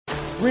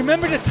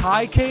Remember the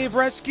Thai cave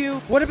rescue?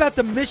 What about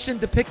the mission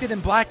depicted in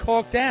Black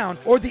Hawk Down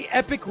or the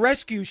epic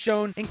rescue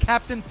shown in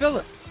Captain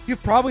Phillips?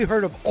 You've probably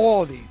heard of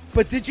all of these,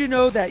 but did you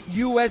know that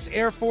U.S.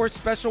 Air Force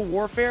Special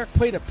Warfare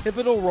played a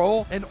pivotal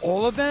role in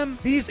all of them?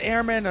 These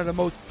airmen are the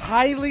most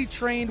highly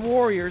trained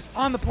warriors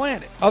on the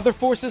planet. Other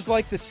forces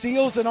like the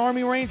SEALs and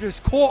Army Rangers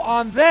call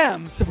on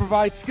them to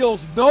provide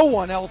skills no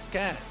one else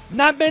can.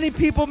 Not many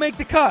people make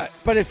the cut,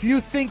 but if you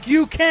think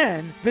you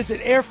can,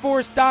 visit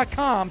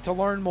airforce.com to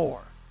learn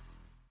more.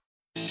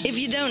 If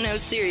you don't know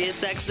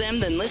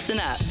SiriusXM, then listen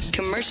up.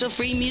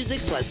 Commercial-free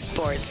music plus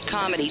sports,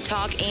 comedy,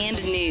 talk,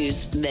 and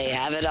news. They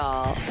have it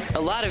all.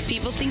 A lot of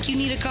people think you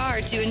need a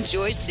car to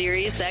enjoy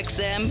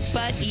SiriusXM,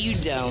 but you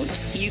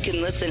don't. You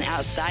can listen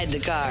outside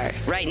the car.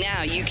 Right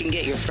now, you can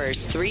get your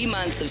first 3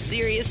 months of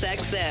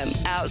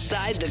SiriusXM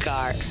outside the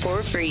car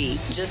for free.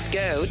 Just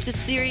go to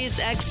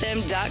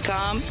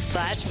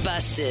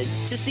SiriusXM.com/busted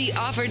to see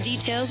offer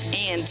details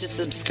and to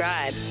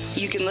subscribe.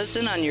 You can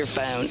listen on your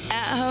phone,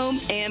 at home,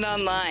 and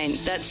online.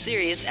 That's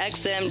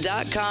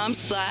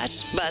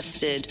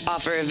SiriusXM.com/busted.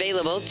 Offer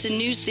available to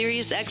new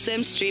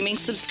SiriusXM streaming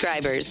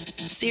subscribers.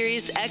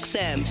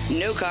 SiriusXM,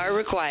 no car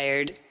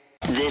required.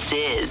 This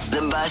is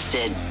the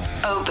Busted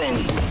Open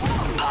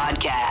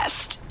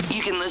Podcast.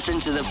 You can listen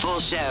to the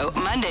full show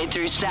Monday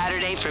through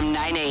Saturday from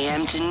 9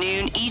 a.m. to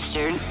noon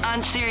Eastern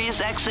on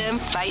SiriusXM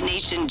Fight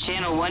Nation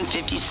Channel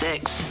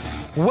 156.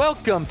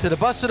 Welcome to the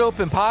Busted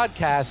Open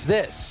Podcast.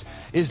 This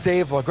is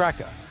Dave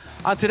LaGreca.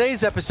 On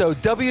today's episode,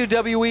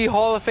 WWE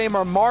Hall of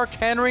Famer Mark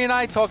Henry and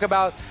I talk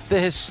about the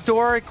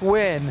historic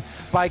win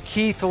by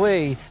Keith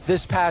Lee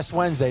this past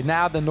Wednesday.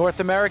 Now the North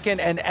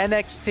American and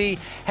NXT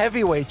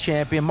Heavyweight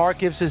Champion. Mark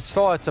gives his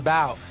thoughts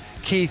about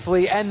Keith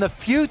Lee and the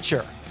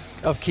future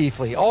of Keith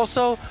Lee.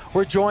 Also,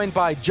 we're joined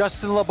by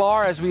Justin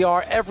LaBar, as we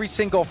are every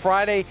single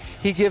Friday.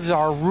 He gives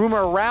our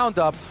rumor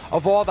roundup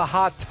of all the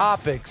hot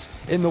topics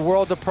in the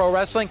world of pro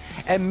wrestling.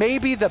 And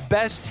maybe the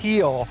best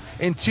heel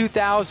in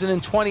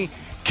 2020,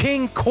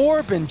 King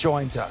Corbin,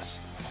 joins us.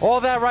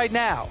 All that right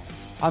now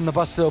on the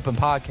Busted Open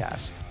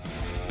Podcast.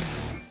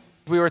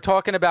 We were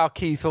talking about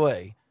Keith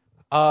Lee.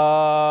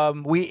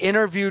 We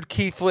interviewed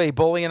Keith Lee.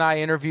 Bully and I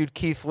interviewed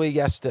Keith Lee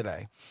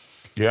yesterday.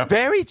 Yeah.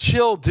 Very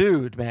chill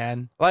dude,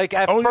 man. Like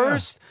at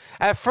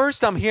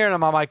first I'm hearing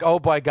him, I'm like,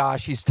 oh my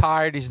gosh, he's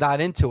tired, he's not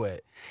into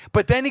it.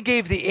 But then he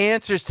gave the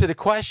answers to the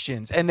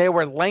questions, and they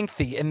were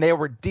lengthy and they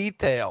were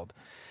detailed.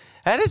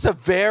 That is a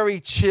very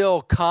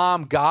chill,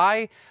 calm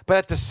guy, but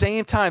at the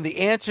same time, the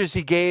answers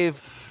he gave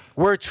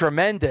were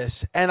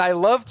tremendous, and I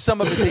loved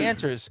some of his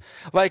answers.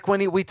 Like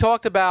when we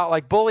talked about,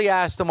 like Bully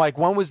asked him, like,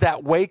 when was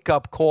that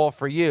wake-up call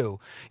for you?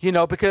 You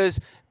know, because,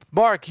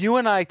 Mark, you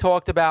and I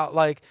talked about,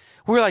 like,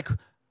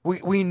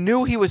 we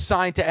knew he was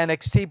signed to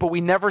NXT, but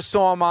we never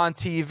saw him on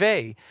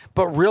TV.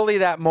 But really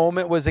that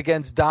moment was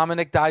against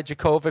Dominik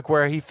Dijakovic,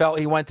 where he felt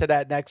he went to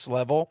that next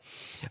level.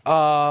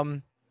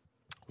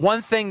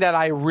 One thing that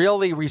I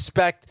really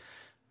respect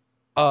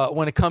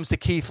when it comes to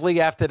Keith Lee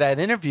after that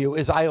interview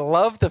is I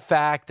love the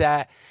fact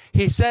that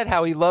he said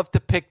how he loved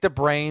to pick the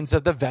brains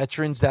of the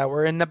veterans that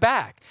were in the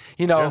back.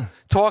 You know,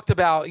 talked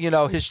about, you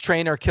know, his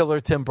trainer, Killer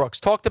Tim Brooks,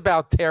 talked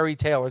about Terry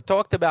Taylor,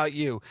 talked about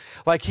you.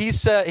 Like he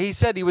said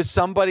he was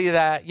somebody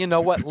that, you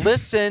know what,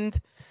 listened,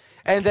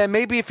 and then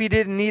maybe if he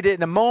didn't need it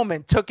in a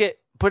moment, took it,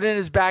 put it in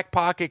his back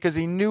pocket because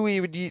he knew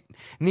he would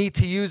need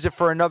to use it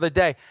for another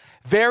day.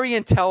 Very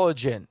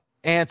intelligent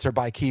answer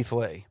by Keith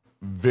Lee.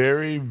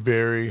 Very,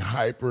 very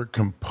hyper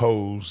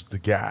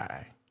composed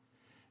guy.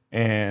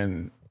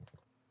 And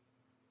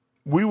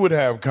we would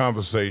have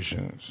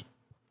conversations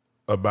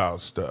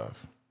about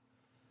stuff.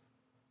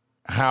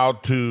 How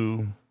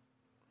to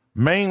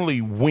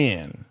mainly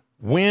win.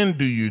 When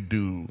do you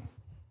do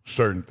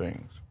certain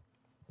things?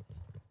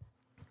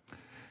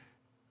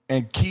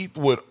 And Keith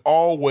would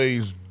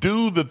always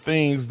do the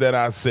things that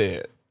I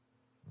said.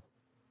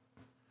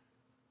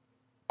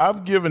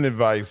 I've given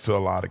advice to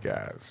a lot of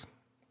guys,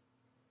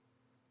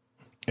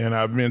 and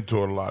I've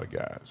mentored a lot of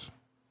guys.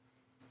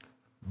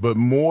 But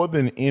more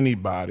than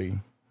anybody,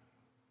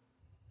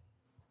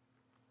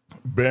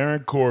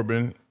 Baron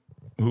Corbin,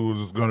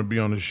 who's going to be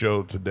on the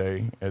show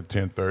today at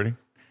 10:30,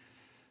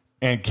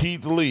 and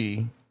Keith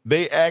Lee,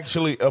 they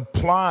actually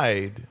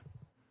applied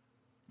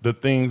the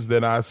things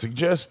that I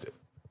suggested.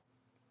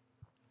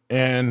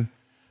 And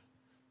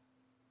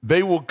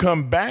they will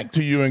come back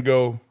to you and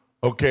go,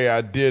 okay,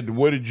 I did.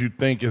 What did you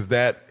think? Is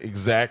that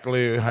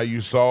exactly how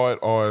you saw it?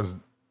 Or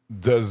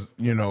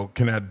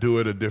can I do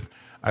it a different?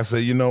 I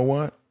say, you know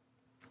what?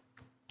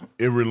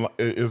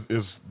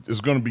 It's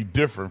going to be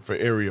different for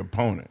every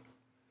opponent.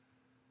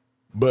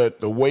 But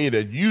the way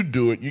that you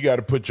do it, you got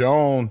to put your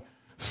own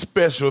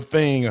special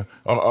thing,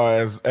 or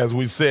as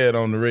we said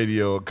on the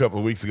radio a couple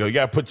of weeks ago, you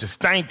got to put your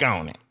stank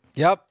on it.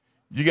 Yep.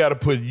 You got to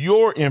put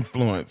your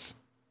influence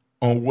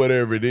on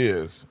whatever it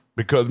is,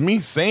 because me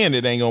saying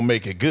it ain't going to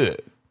make it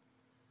good.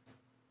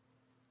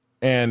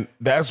 And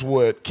that's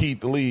what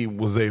Keith Lee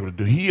was able to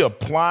do. He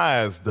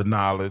applies the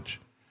knowledge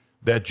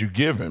that you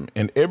give him.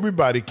 And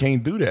everybody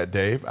can't do that,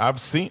 Dave. I'm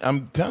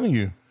telling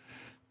you,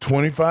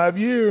 25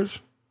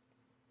 years,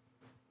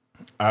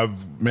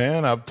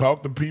 I've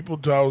talked to people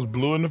till I was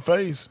blue in the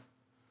face,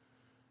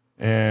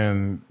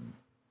 and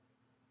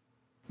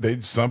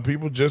some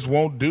people just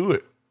won't do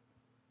it.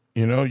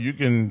 You know, you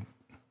can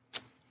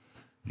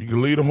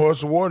lead a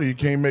horse to water, you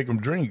can't make them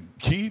drink.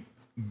 Keith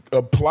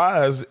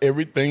applies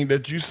everything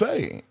that you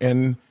say,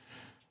 and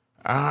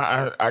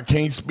I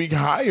can't speak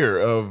higher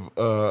of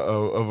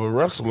a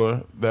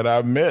wrestler that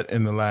I've met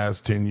in the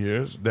last 10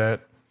 years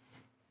that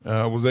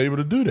was able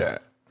to do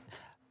that.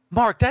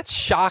 Mark, that's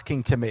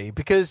shocking to me,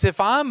 because if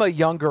I'm a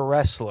younger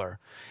wrestler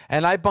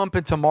and I bump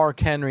into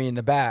Mark Henry in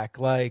the back,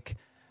 like,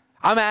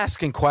 I'm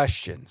asking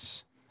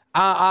questions.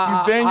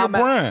 He's Daniel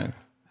Bryan.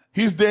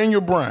 He's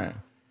Daniel Bryan.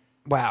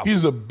 Wow.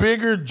 He's a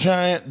bigger,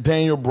 giant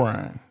Daniel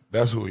Bryan.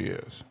 That's who he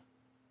is.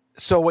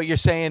 So what you're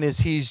saying is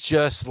he's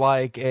just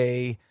like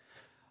a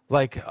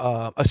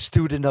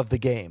student of the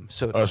game,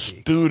 so to speak.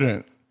 A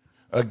student,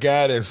 a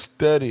guy that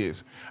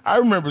studies. I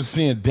remember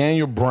seeing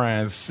Daniel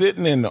Bryan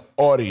sitting in the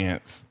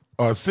audience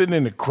or sitting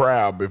in the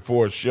crowd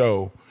before a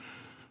show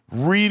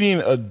reading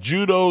a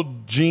Judo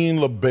Gene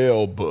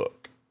LaBelle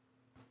book.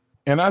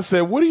 And I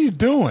said, "What are you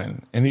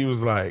doing?" And he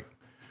was like,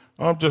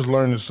 "I'm just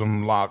learning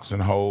some locks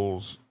and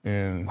holds."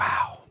 And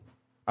wow.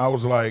 I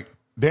was like,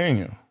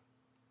 "Daniel,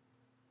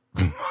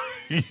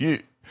 you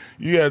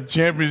got a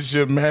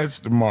championship match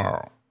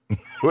tomorrow.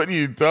 What are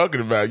you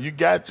talking about? You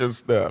got your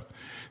stuff."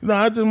 No,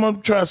 I just want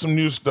to try some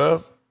new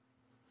stuff.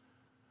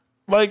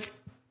 Like,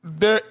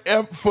 they're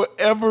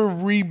forever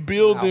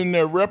rebuilding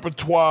their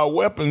repertoire of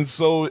weapons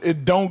so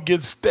it don't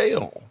get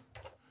stale.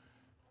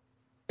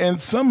 And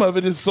some of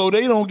it is so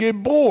they don't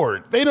get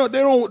bored. They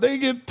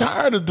get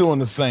tired of doing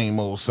the same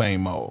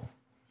old.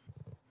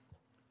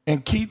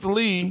 And Keith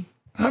Lee,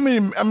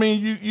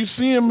 you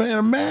see him in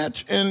a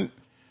match and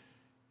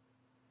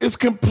it's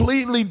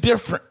completely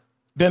different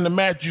than the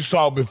match you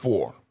saw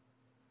before.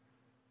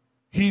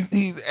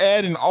 He's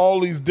adding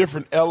all these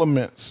different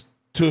elements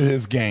to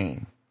his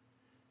game.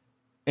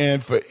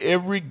 And for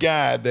every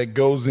guy that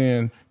goes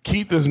in,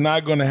 Keith is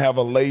not going to have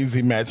a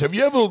lazy match. Have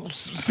you ever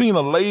seen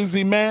a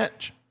lazy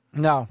match?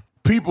 No.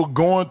 People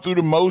going through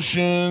the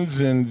motions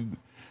and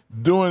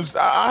doing.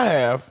 I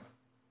have.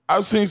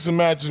 I've seen some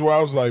matches where I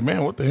was like,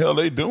 man, what the hell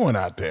are they doing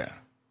out there?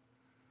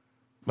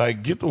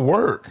 Like, get to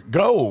work.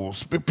 Go.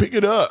 Pick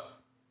it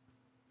up.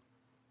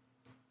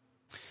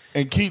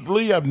 And Keith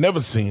Lee, I've never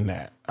seen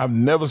that. I've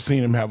never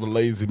seen him have a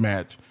lazy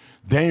match.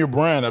 Daniel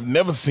Bryan, I've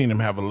never seen him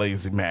have a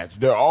lazy match.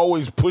 They're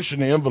always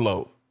pushing the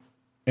envelope,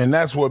 and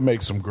that's what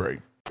makes them great.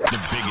 The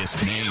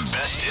biggest name,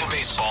 best in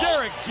baseball.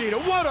 Derek Jeter,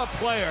 what a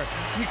player.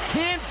 You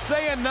can't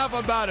say enough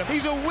about him.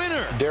 He's a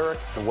winner. Derek,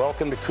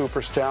 welcome to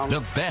Cooperstown.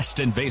 The best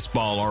in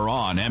baseball are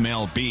on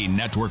MLB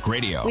Network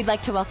Radio. We'd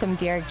like to welcome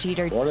Derek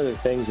Jeter. One of the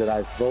things that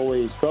I've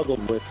always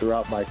struggled with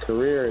throughout my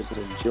career is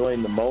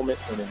enjoying the moment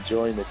and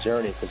enjoying the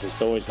journey, because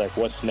it's always like,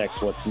 what's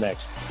next, what's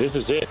next? This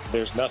is it.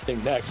 There's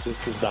nothing next.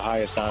 This is the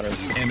highest honor.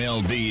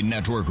 MLB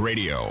Network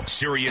Radio,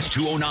 Sirius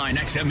 209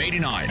 XM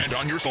 89, and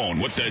on your phone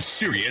with the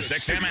Sirius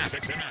XM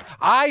app.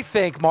 I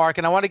think, Mark,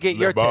 and I want to get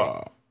your take.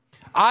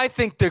 I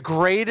think the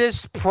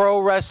greatest pro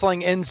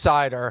wrestling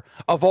insider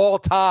of all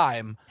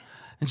time,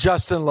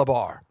 Justin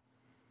LaBar.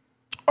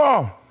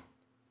 Oh,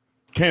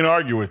 can't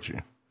argue with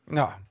you.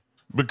 No.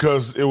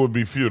 Because it would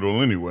be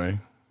futile anyway.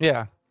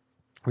 Yeah.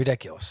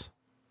 Ridiculous.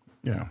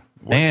 Yeah.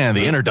 Man,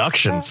 the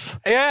introductions.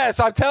 Yes,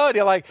 I'm telling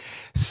you, like,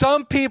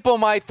 some people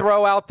might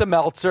throw out the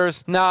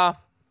Meltzers. Nah,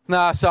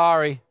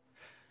 sorry.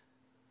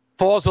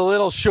 Falls a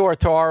little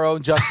short to our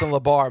own Justin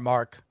LaBar,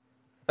 Mark.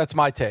 That's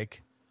my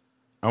take.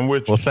 I'm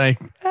with you. Well,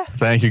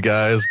 thank you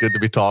guys. Good to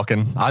be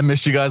talking. I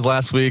missed you guys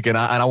last week, and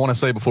I want to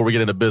say before we get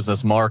into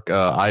business, Mark,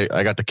 I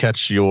got to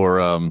catch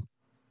your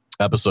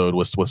episode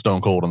with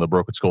Stone Cold on the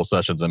Broken Skull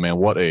Sessions, and man,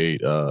 what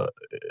a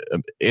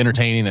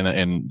entertaining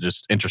and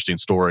just interesting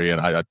story,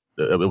 and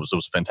it was a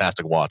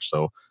fantastic watch.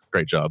 So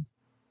great job.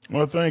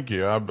 Well, thank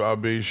you. I'll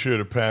be sure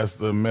to pass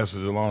the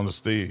message along to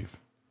Steve.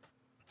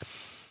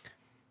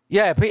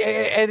 Yeah,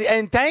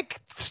 and thank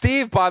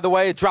Steve, by the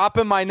way,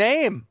 dropping my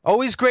name.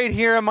 Always great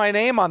hearing my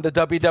name on the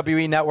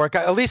WWE Network.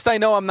 At least I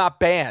know I'm not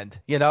banned,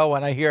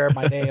 when I hear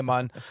my name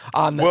on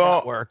the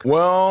network.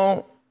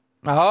 Well,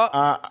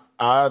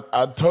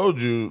 I told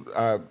you,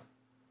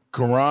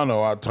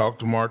 Carano, I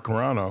talked to Mark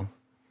Carano,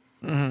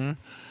 and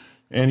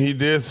he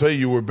did say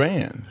you were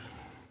banned.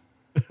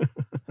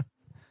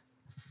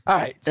 All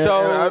right,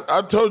 so and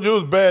I told you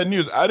it was bad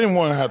news. I didn't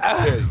want to have to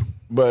tell you,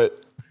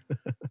 but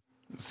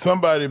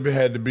somebody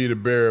had to be the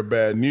bearer of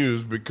bad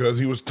news because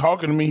he was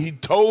talking to me. He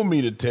told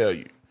me to tell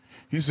you.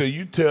 He said,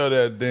 "You tell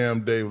that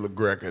damn Dave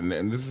LaGreca,"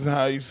 and this is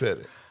how he said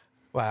it.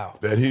 Wow,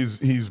 that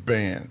he's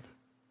banned.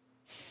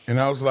 And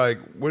I was like,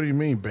 "What do you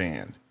mean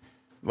banned?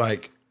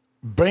 Like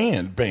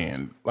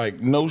banned? Like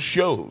no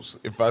shows.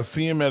 If I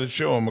see him at a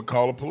show, I'm gonna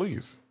call the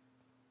police."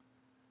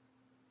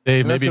 Hey,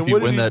 and maybe I said, if you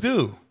what win did that, he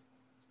do?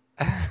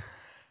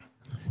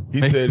 He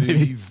said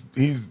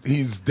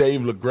he's Dave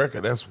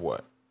LaGreca. That's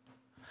what.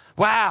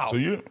 Wow.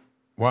 So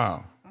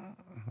wow.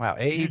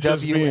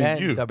 AEW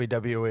and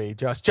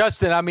WWE.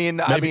 Justin,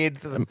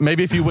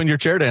 maybe if you win your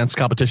chair dance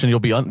competition,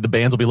 the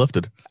bans will be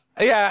lifted.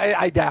 Yeah,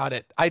 I doubt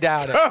it. I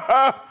doubt it.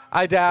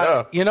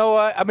 You know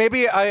what?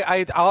 Maybe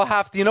I'll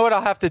have to. You know what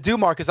I'll have to do,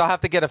 Mark, is I'll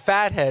have to get a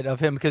fat head of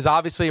him, because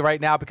obviously right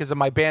now, because of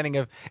my banning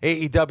of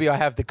AEW, I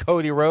have the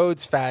Cody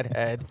Rhodes fat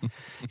head.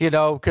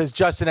 Because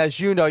Justin, as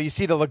you know, you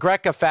see the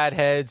LaGreca fat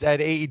heads at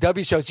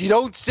AEW shows. You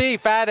don't see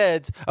fat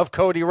heads of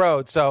Cody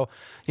Rhodes. So,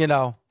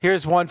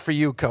 here's one for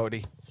you,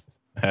 Cody.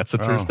 That's a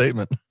true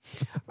statement.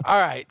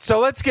 All right, so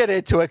let's get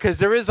into it, because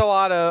there is a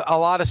lot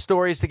of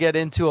stories to get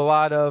into, a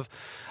lot of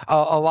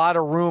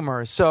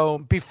rumors. So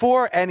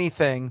before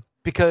anything,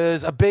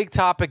 because a big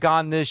topic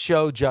on this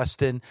show,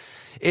 Justin,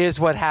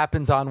 is what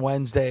happens on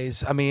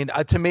Wednesdays. I mean,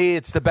 to me,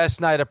 it's the best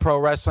night of pro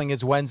wrestling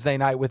is Wednesday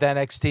night with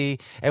NXT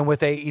and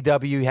with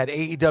AEW. You had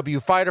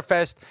AEW Fyter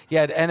Fest, you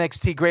had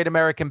NXT Great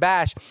American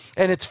Bash.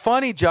 And it's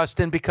funny,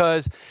 Justin,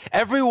 because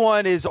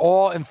everyone is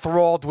all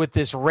enthralled with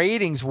this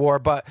ratings war.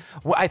 But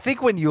I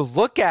think when you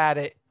look at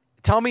it,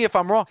 tell me if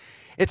I'm wrong,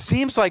 it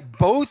seems like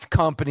both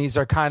companies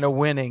are kind of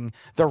winning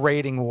the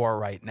rating war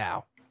right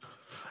now.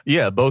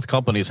 Yeah, both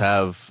companies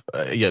have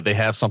they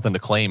have something to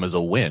claim as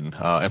a win.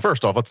 And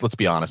first off, let's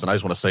be honest, and I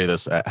just want to say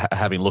this,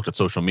 having looked at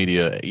social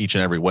media each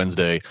and every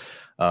Wednesday,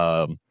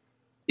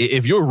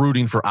 if you're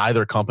rooting for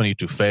either company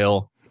to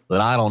fail,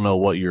 then I don't know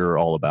what you're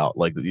all about.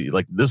 Like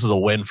this is a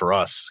win for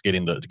us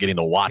getting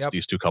to watch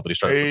these two companies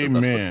try to put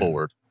their best foot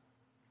forward.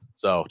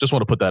 So just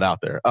want to put that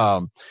out there.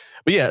 But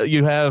yeah,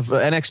 you have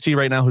NXT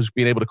right now who's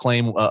being able to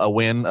claim a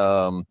win.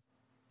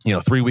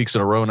 3 weeks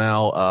in a row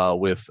now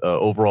with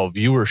overall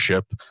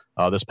viewership.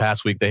 This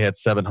past week, they had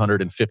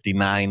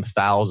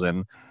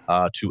 759,000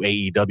 to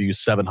AEW's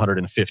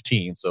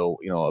 715. So,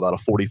 about a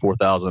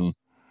 44,000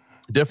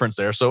 difference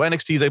there. So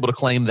NXT is able to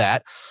claim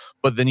that.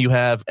 But then you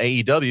have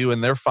AEW,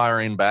 and they're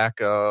firing back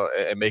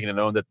and making it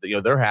known that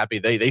they're happy.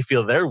 They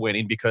feel they're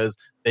winning because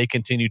they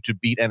continue to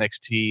beat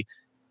NXT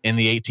in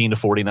the 18 to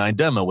 49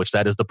 demo, which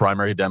that is the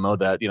primary demo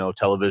that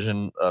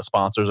television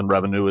sponsors and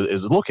revenue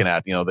is looking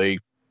at.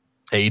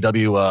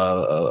 AEW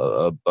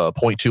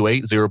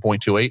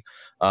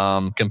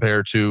 0.28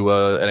 compared to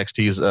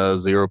NXT's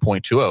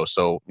 0.20.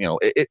 So,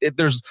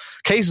 there's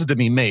cases to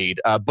be made.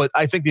 But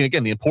I think,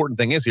 the important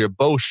thing is here,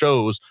 both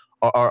shows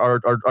are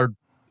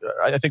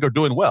I think are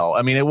doing well.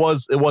 I mean, it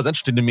was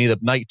interesting to me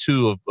that night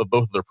two of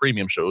both of their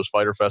premium shows,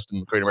 Fyter Fest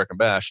and Great American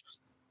Bash,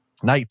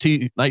 night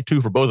two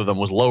for both of them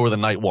was lower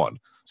than night one.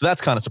 So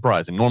that's kind of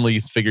surprising. Normally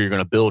you figure you're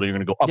going to build and you're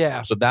going to go up.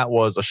 Yeah. So that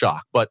was a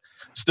shock. But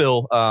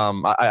still,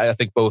 I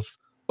think both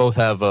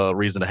have a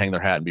reason to hang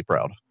their hat and be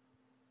proud.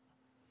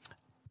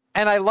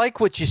 And I like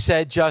what you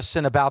said,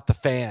 Justin, about the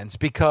fans,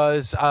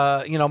 because,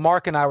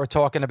 Mark and I were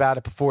talking about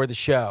it before the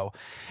show.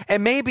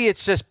 And maybe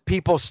it's just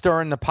people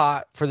stirring the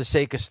pot for the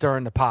sake of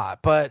stirring the pot.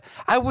 But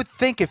I would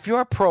think if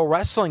you're a pro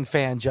wrestling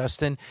fan,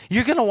 Justin,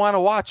 you're going to want to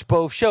watch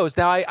both shows.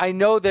 Now, I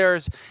know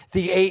there's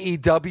the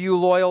AEW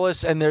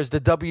loyalists and there's the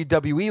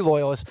WWE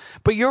loyalists.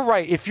 But you're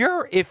right. If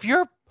you're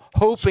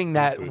hoping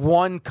that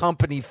one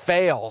company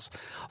fails,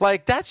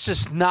 that's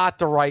just not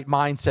the right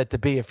mindset to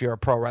be if you're a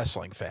pro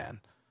wrestling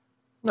fan.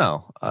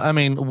 No, I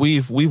mean,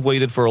 we've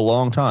waited for a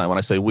long time. When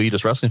I say we,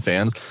 just wrestling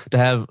fans, to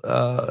have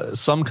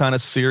some kind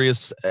of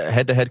serious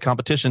head-to-head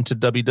competition to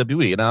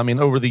WWE. And I mean,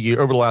 over the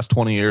last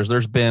 20 years,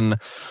 there's been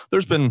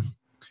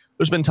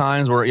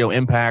times where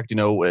Impact,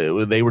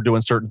 they were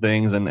doing certain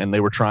things and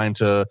they were trying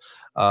to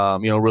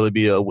really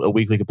be a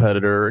weekly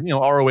competitor.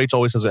 ROH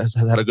always has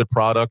had a good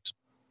product.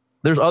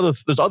 There's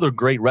other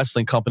great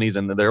wrestling companies,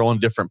 and they're on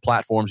different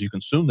platforms. You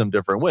consume them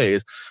different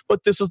ways.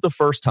 But this is the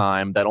first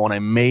time that on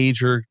a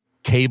major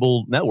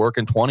cable network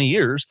in 20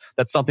 years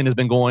that something has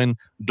been going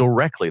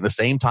directly in the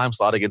same time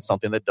slot against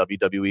something that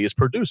WWE is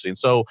producing.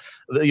 So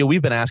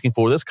we've been asking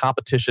for this.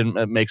 Competition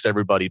makes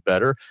everybody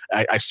better.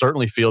 I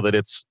certainly feel that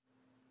it's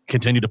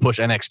continued to push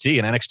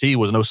NXT, and NXT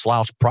was no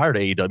slouch prior to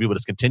AEW, but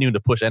it's continuing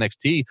to push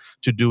NXT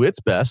to do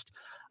its best.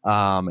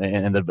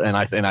 And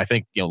I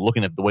think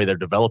looking at the way they're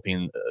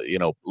developing,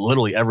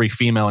 literally every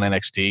female in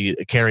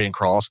NXT, Karrion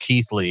Kross,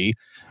 Keith Lee,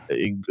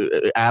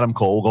 Adam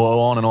Cole, go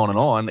on and on and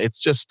on. It's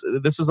just,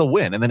 this is a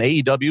win. And then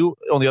AEW,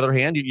 on the other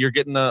hand, you're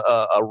getting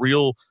a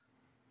real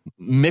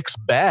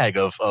mixed bag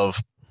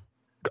of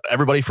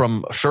everybody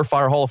from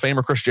surefire Hall of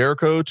Famer Chris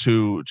Jericho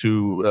to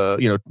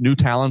new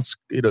talents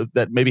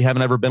that maybe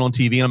haven't ever been on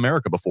TV in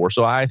America before.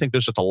 So I think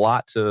there's just a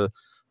lot to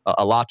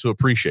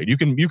appreciate. You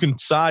can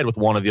side with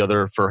one or the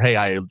other for, hey,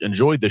 I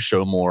enjoyed this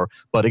show more.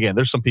 But again,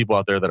 there's some people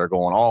out there that are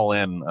going all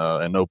in,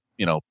 and no,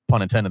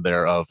 pun intended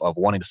there, of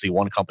wanting to see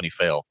one company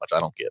fail, which I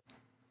don't get.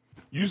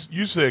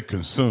 You said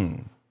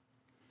consume,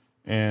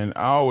 and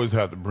I always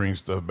have to bring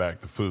stuff back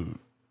to food.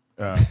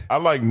 I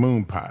like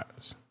moon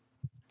pies.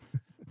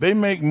 They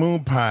make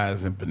moon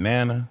pies in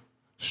banana,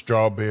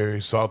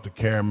 strawberry, salted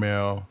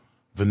caramel,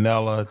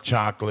 vanilla,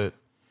 chocolate.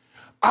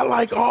 I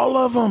like all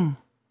of them.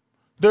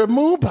 They're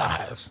moon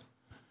pies.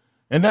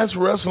 And that's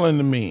wrestling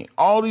to me.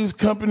 All these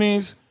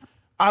companies,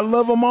 I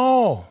love them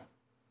all.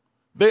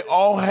 They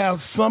all have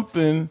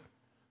something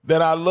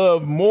that I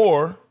love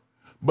more,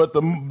 but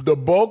the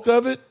bulk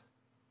of it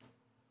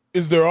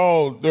is they're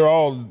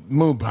all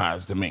moon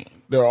pies to me.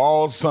 They're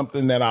all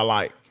something that I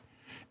like.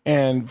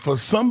 And for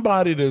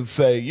somebody to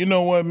say, you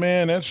know what,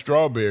 man, that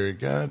strawberry,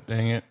 God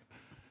dang it,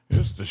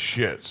 it's the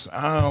shits.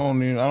 I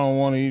don't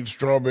want to eat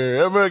strawberry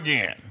ever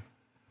again.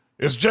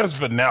 It's just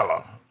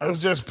vanilla. It's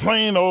just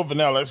plain old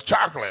vanilla. It's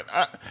chocolate.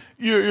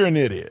 You're an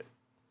idiot.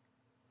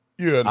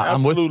 You're an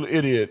absolute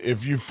idiot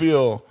if you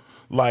feel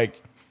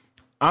like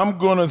I'm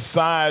going to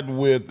side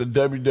with the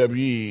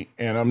WWE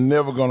and I'm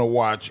never going to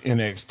watch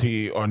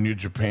NXT or New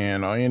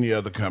Japan or any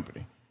other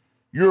company.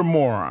 You're a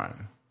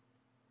moron.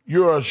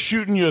 You're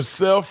shooting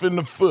yourself in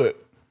the foot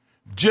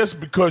just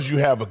because you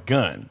have a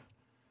gun.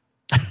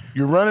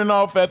 You're running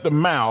off at the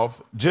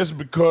mouth just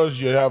because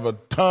you have a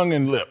tongue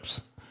and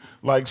lips.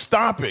 Like,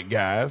 stop it,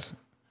 guys.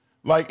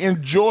 Like,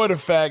 enjoy the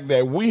fact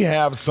that we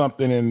have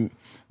something in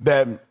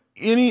that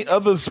any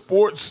other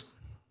sports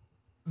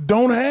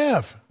don't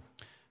have.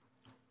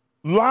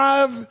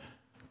 Live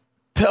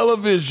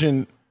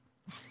television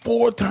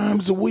 4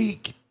 times a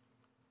week.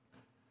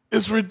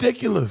 It's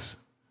ridiculous.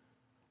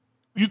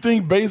 You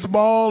think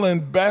baseball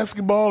and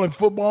basketball and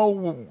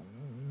football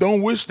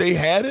don't wish they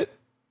had it?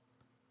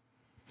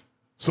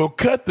 So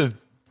cut the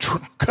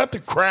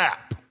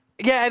crap.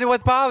 Yeah, and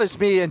what bothers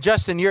me, and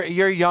Justin,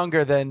 you're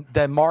younger than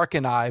Mark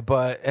and I,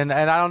 but and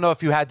I don't know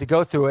if you had to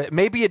go through it.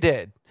 Maybe you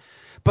did.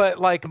 But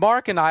like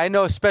Mark and I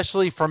know,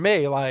 especially for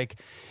me, like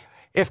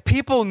if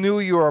people knew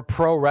you were a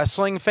pro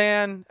wrestling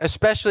fan,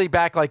 especially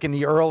back like in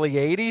the early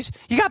 80s,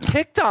 you got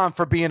picked on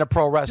for being a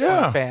pro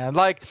wrestling fan.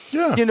 Like,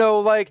 you know,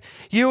 like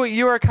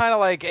you were kind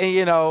of like,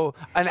 you know,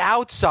 an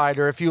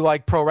outsider if you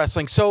like pro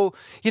wrestling. So,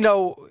 you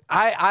know,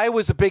 I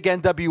was a big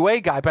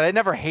NWA guy, but I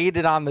never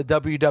hated on the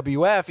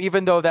WWF,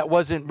 even though that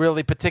wasn't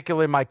really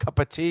particularly my cup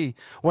of tea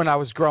when I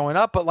was growing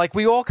up. But like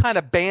we all kind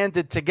of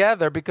banded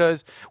together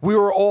because we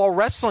were all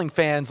wrestling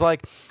fans.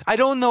 Like, I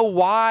don't know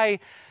why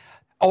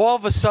all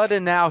of a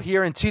sudden now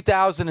here in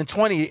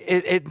 2020,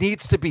 it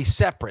needs to be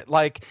separate.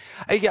 Like,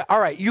 yeah, all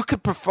right, you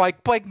could prefer, like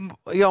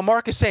you know,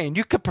 Mark is saying,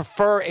 you could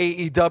prefer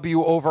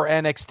AEW over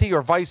NXT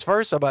or vice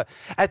versa. But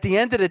at the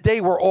end of the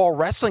day, we're all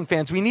wrestling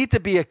fans. We need to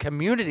be a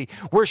community.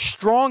 We're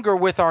stronger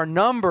with our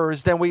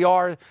numbers than we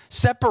are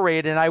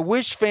separated. And I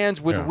wish fans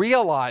would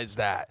realize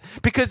that,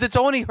 because it's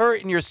only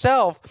hurting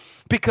yourself.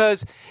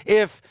 Because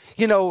if,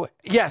 you know,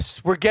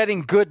 yes, we're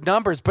getting good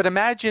numbers, but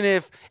imagine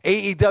if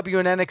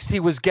AEW and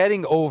NXT was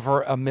getting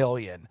over 1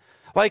 million.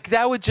 Like,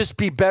 that would just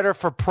be better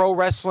for pro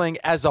wrestling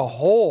as a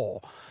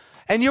whole.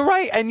 And you're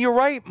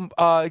right,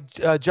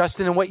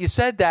 Justin, in what you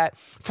said, that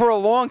for a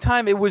long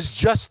time it was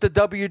just the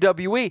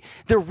WWE.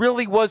 There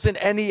really wasn't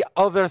any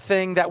other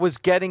thing that was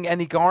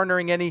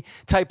garnering any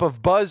type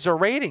of buzz or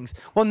ratings.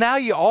 Well, now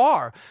you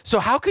are. So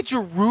how could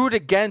you root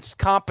against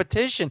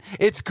competition?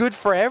 It's good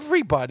for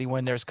everybody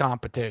when there's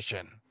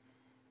competition.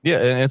 Yeah,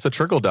 and it's a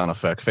trickle-down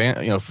effect.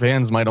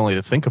 Fans might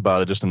only think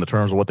about it just in the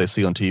terms of what they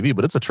see on TV,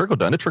 but it's a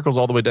trickle-down. It trickles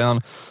all the way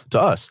down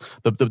to us.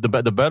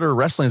 The better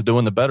wrestling's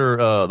doing, the better,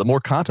 the more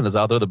content is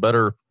out there, the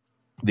better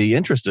the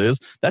interest is.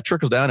 That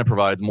trickles down and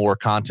provides more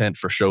content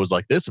for shows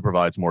like this. It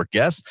provides more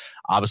guests.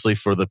 Obviously,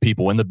 for the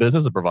people in the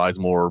business, it provides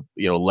more,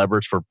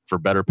 leverage for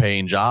better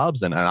paying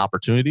jobs and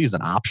opportunities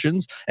and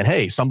options. And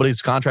hey,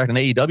 somebody's contract in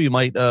AEW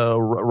might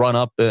run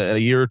up in a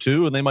year or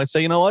two, and they might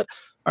say, you know what?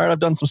 All right,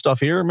 I've done some stuff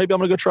here. Maybe I'm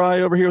going to go try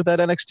over here with that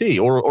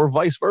NXT, or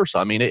vice versa.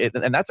 I mean,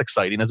 and that's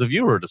exciting as a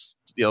viewer. That's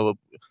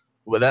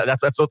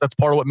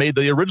part of what made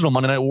the original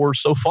Monday Night Wars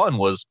so fun,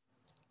 was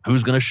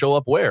who's going to show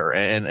up where,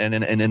 and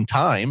in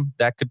time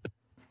that could,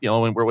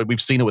 and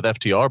we've seen it with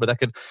FTR, but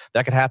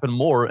that could happen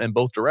more in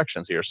both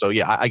directions here. So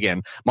yeah,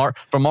 again,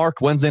 for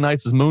Mark, Wednesday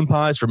nights is moon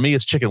pies. For me,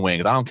 it's chicken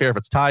wings. I don't care if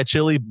it's Thai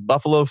chili,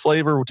 buffalo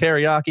flavor,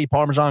 teriyaki,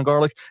 Parmesan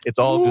garlic. It's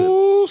all good.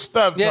 Ooh,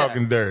 stop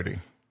talking dirty.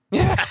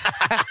 Yeah.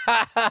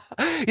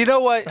 You know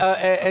what?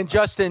 And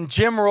Justin,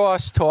 Jim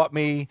Ross taught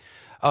me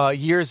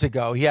years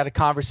ago. He had a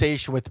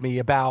conversation with me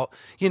about,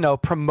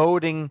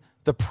 promoting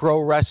the pro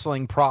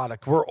wrestling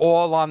product. We're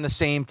all on the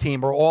same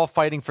team. We're all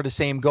fighting for the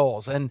same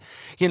goals. And,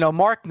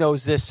 Mark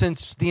knows this.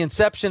 Since the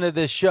inception of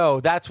this show,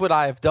 that's what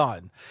I have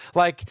done.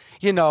 Like,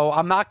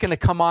 I'm not going to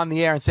come on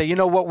the air and say, you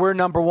know what, we're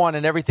number one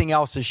and everything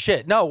else is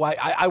shit. No,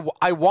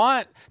 I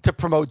want to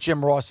promote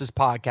Jim Ross's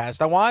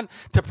podcast. I want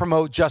to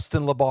promote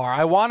Justin LaBar.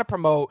 I want to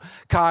promote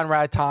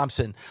Conrad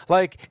Thompson.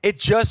 Like, it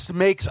just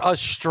makes us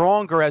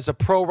stronger as a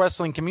pro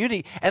wrestling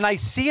community. And I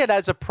see it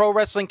as a pro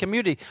wrestling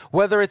community,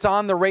 whether it's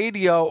on the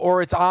radio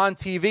or it's on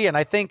TV. And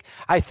I think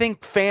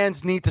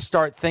fans need to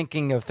start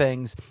thinking of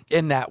things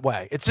in that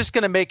way. It's just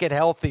going to make it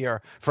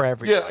healthier for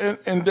everybody. Yeah,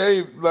 and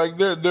Dave, like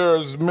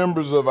there's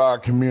members of our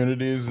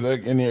communities,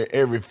 like in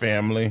every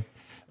family.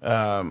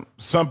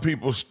 Some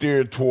people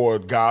steer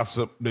toward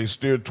gossip. They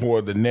steer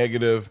toward the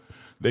negative.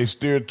 They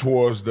steer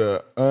towards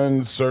the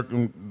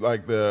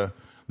the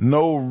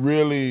no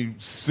really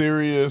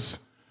serious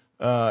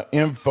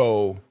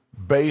info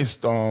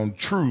based on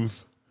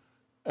truth.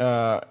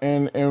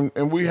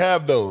 And we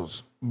have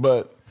those,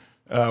 but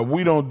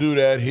we don't do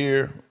that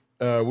here.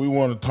 We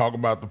want to talk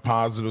about the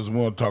positives. We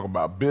want to talk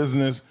about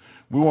business.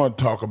 We want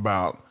to talk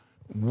about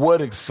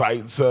what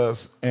excites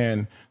us.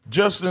 And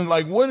Justin,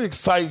 like, what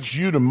excites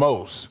you the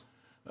most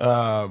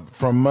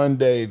from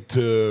Monday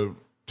to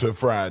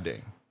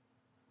Friday?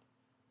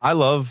 I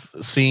love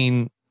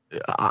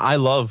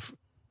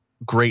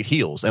great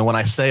heels. And when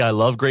I say I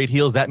love great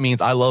heels, that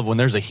means I love when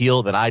there's a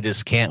heel that I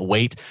just can't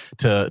wait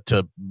to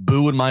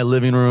boo in my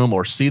living room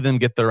or see them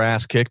get their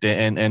ass kicked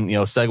and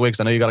segue, because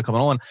I know you got to come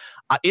on.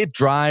 It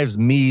drives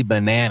me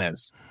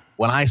bananas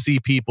when I see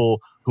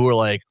people who are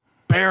like,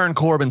 Baron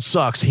Corbin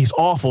sucks. He's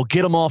awful.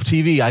 Get him off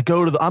TV.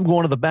 I'm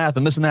going to the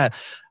bathroom, this and that.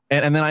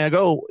 And then I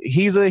go,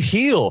 he's a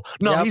heel.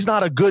 No, He's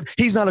not a good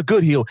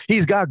heel.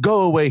 He's got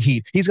go away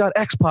heat. He's got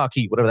X-Pac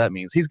heat, whatever that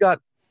means.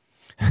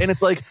 And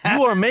it's like,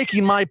 you are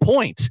making my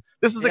point.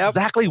 This is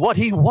exactly what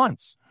he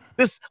wants.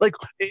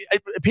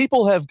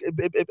 People have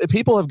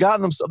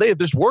gotten themselves, they have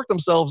just worked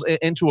themselves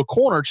into a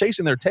corner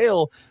chasing their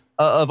tail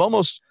of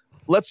almost,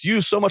 let's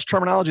use so much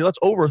terminology, let's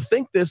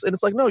overthink this. And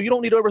it's like, no, you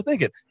don't need to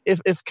overthink it.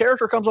 If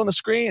character comes on the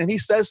screen and he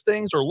says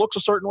things or looks a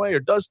certain way or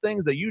does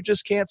things that you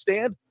just can't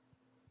stand,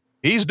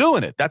 he's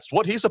doing it. That's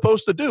what he's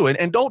supposed to do.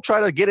 And don't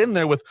try to get in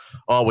there with,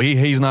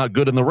 he's not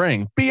good in the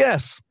ring.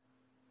 BS.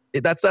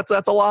 That's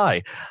a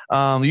lie.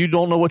 You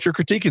don't know what you're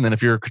critiquing then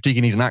if you're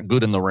critiquing he's not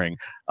good in the ring.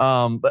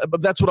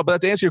 But that's what. But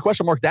to answer your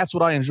question, Mark, that's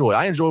what I enjoy.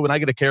 I enjoy when I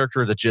get a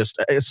character that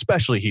just,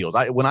 especially heels.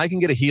 When I can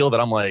get a heel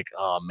that I'm like,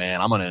 oh man,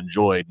 I'm gonna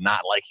enjoy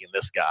not liking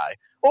this guy.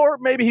 Or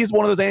maybe he's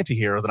one of those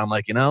anti-heroes and I'm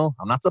like, I'm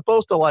not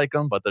supposed to like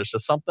him, but there's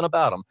just something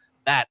about him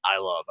that I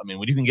love. I mean,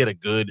 when you can get a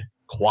good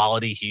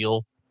quality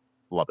heel,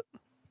 love it.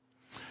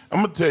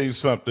 I'm gonna tell you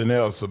something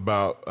else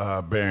about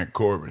Baron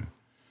Corbin.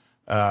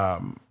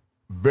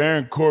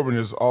 Baron Corbin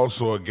is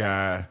also a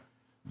guy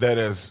that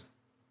is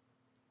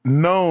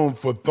known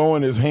for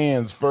throwing his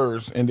hands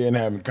first and then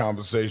having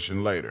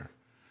conversation later.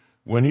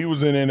 When he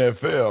was in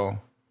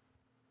NFL,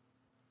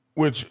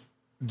 which,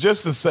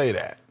 just to say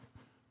that,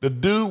 the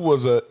dude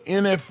was an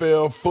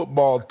NFL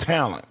football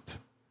talent.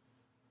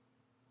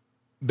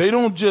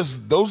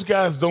 Those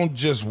guys don't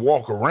just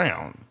walk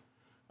around.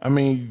 I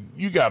mean,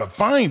 you got to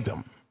find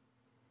them.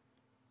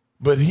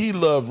 But he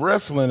loved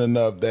wrestling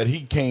enough that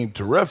he came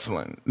to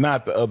wrestling,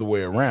 not the other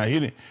way around.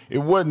 It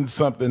wasn't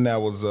something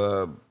that was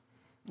a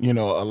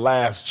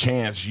last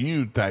chance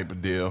you type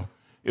of deal.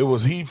 It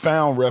was he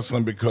found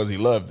wrestling because he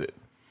loved it.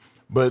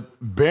 But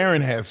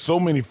Baron had so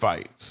many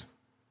fights.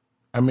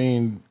 I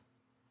mean,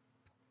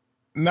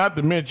 not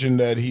to mention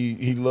that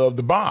he loved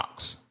the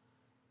box,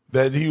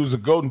 that he was a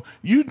golden.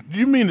 You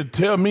mean to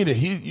tell me that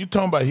you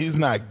talking about he's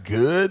not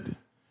good?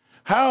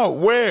 How?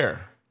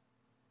 Where?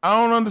 I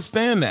don't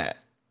understand that.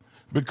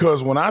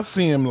 Because when I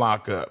see him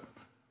lock up,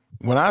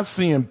 when I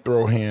see him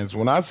throw hands,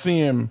 when I see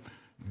him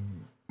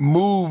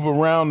move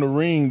around the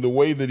ring the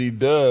way that he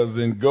does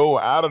and go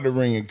out of the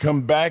ring and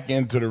come back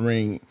into the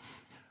ring,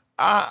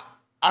 I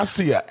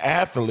see an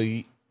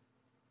athlete.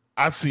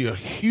 I see a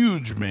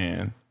huge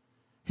man.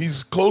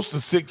 He's close to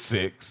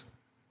 6'6",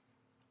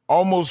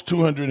 almost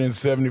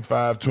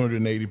 275,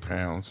 280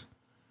 pounds,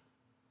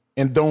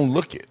 and don't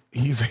look it.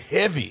 He's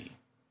heavy,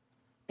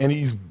 and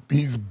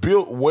he's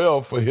built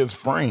well for his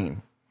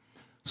frame.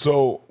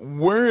 So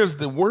where is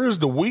the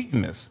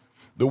weakness?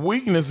 The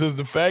weakness is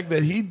the fact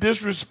that he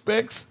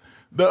disrespects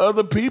the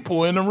other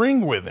people in the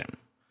ring with him.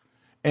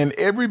 And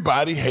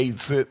everybody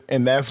hates it,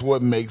 and that's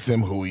what makes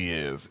him who he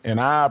is.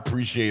 And I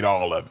appreciate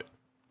all of it.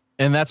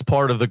 And that's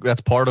part of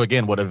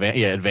again what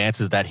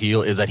advances that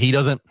heel is that he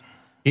doesn't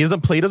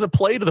play to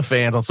the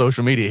fans on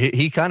social media.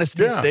 He kind of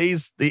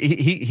stays.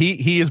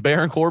 He is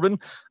Baron Corbin,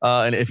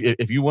 and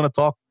if you want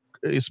to talk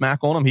smack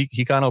on him,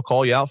 he kind of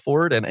call you out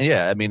for it. And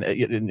yeah, I mean,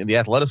 in the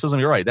athleticism,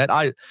 you're right.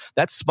 That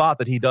spot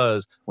that he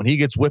does when he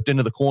gets whipped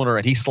into the corner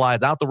and he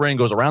slides out the ring,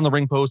 goes around the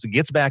ring post and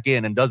gets back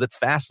in and does it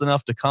fast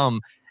enough to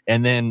come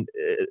and then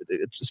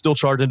still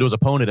charge into his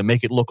opponent and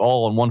make it look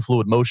all in one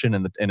fluid motion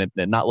and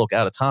not look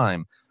out of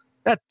time.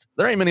 That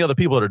there ain't many other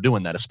people that are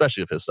doing that,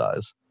 especially of his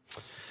size.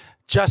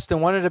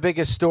 Justin, one of the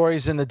biggest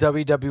stories in the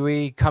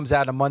WWE comes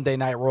out of Monday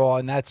Night Raw,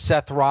 and that's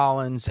Seth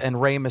Rollins and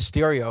Rey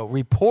Mysterio.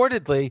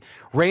 Reportedly,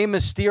 Rey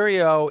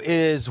Mysterio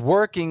is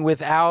working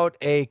without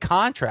a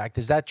contract.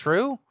 Is that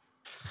true?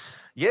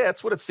 Yeah,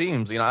 that's what it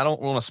seems. I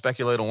don't want to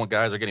speculate on what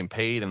guys are getting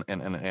paid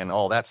and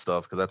all that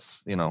stuff because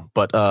that's,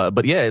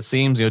 but yeah, it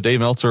seems, Dave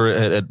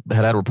Meltzer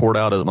had a report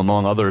out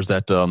among others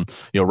that,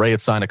 Rey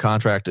had signed a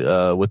contract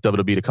with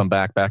WWE to come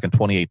back in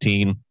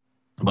 2018.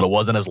 But it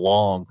wasn't as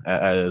long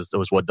as it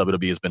was what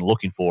WWE has been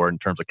looking for in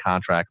terms of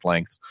contract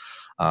length.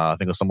 I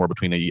think it was somewhere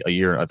between a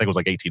year. I think it was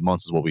like 18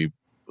 months is what we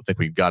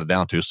got it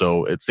down to.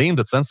 So it seems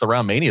that since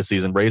around Mania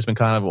season, Rey's been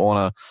kind of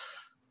on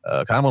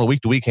a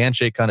week-to-week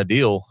handshake kind of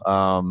deal.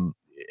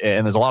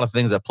 And there's a lot of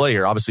things at play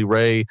here. Obviously,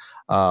 Rey,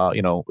 has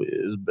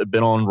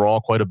been on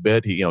Raw quite a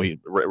bit.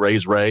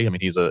 Rey's Rey. I mean,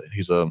 he's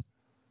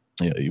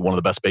one of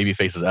the best baby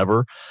faces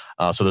ever.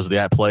 So there's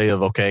that play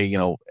of, okay,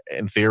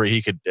 in theory,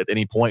 he could at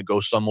any point go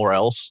somewhere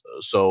else.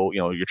 So,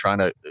 you're trying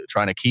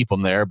to keep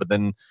him there, but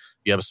then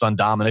you have a son,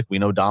 Dominic. We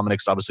know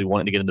Dominic's obviously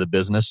wanting to get into the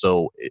business.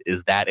 So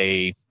is that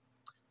a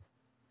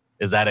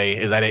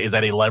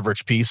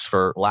leverage piece,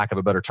 for lack of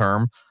a better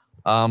term?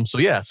 So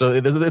it's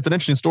an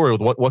interesting story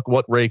with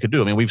what Rey could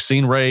do. I mean, we've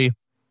seen Rey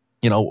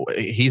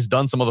he's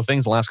done some other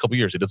things the last couple of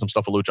years. He did some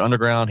stuff with Lucha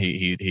Underground.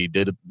 He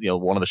did,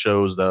 one of the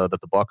shows that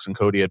the Bucks and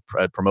Cody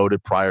had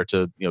promoted prior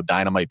to,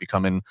 Dynamite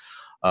becoming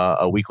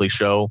a weekly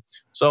show.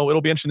 So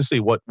it'll be interesting to see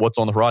what's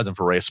on the horizon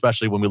for Rey,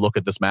 especially when we look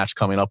at this match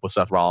coming up with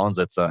Seth Rollins.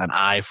 It's an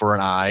eye for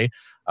an eye.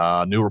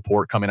 New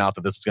report coming out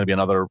that this is going to be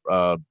another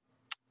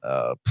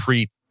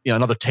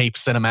another tape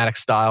cinematic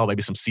style,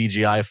 maybe some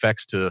CGI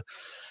effects to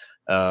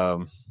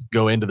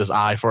go into this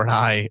eye for an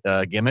eye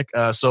gimmick.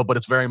 But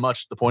it's very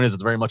much, the point is,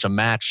 it's very much a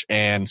match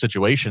and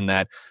situation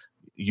that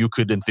you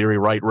could, in theory,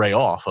 write Rey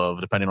off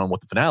of, depending on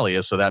what the finale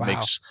is. So that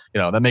makes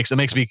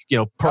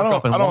me, perk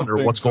up and wonder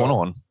what's going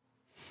on.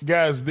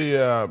 Guys,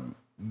 the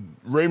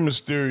Rey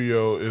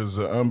Mysterio is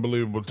an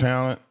unbelievable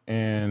talent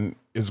and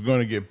is going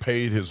to get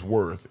paid his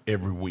worth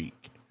every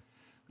week.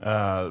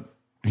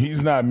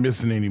 He's not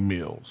missing any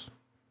meals.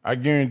 I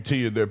guarantee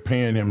you they're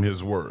paying him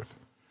his worth.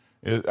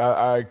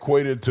 I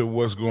equate it to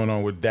what's going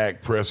on with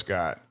Dak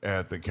Prescott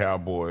at the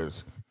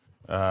Cowboys.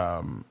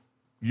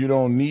 You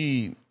don't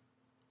need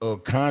a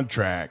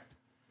contract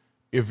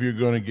if you're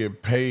going to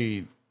get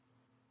paid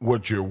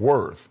what you're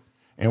worth.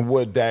 And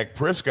what Dak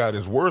Prescott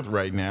is worth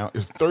right now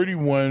is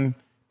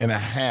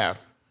 $31.5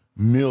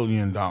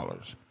 million.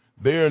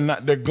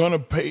 They're going to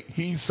pay.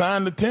 He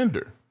signed the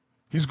tender.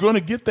 He's going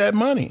to get that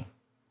money.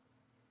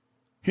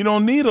 He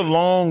don't need a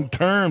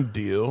long-term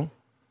deal.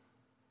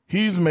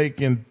 He's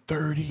making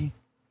 $30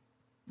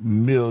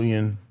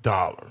 million.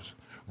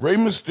 Rey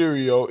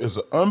Mysterio is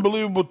an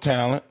unbelievable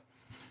talent.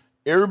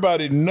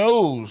 Everybody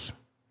knows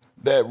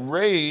that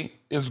Rey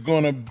is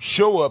going to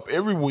show up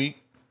every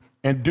week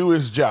and do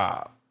his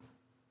job.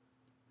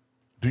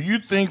 Do you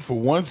think for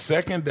 1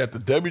 second that the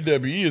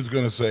WWE is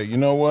going to say, you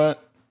know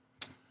what?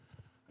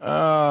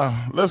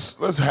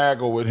 Let's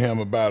haggle with him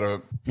about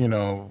a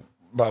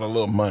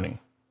little money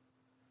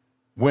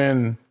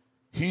when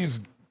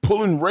he's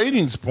pulling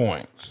ratings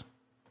points?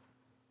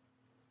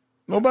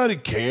 Nobody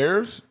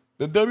cares.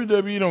 The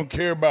WWE don't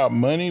care about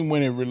money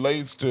when it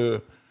relates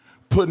to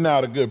putting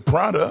out a good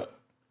product,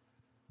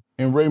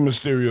 and Rey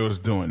Mysterio is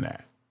doing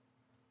that.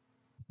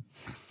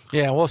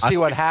 Yeah, we'll see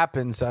what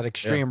happens at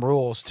Extreme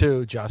Rules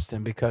too,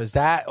 Justin, because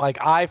that,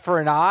 like, eye for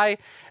an eye,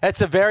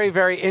 that's a very,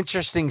 very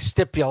interesting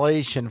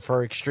stipulation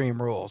for Extreme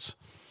Rules.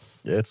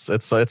 It's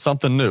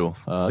something new.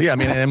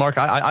 And Mark,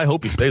 I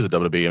hope he stays at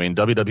WWE. I mean,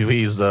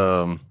 WWE's,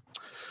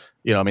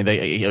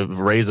 they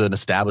raise an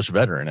established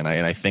veteran, and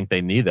I think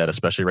they need that,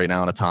 especially right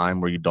now in a time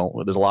where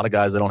there's a lot of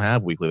guys that don't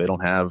have weekly. They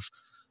don't have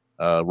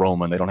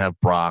Roman. They don't have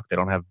Brock. They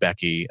don't have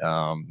Becky.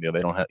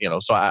 They don't have,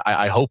 so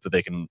I hope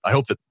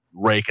that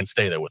Rey can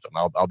stay there with them.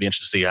 I'll be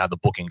interested to see how the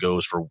booking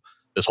goes for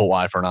this whole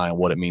eye for an eye and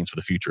what it means for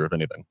the future, if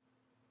anything.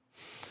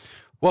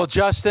 Well,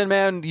 Justin,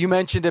 man, you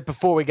mentioned it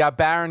before. We got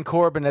Baron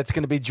Corbin that's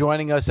going to be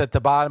joining us at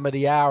the bottom of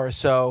the hour.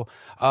 So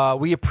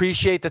we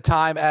appreciate the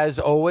time as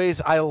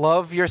always. I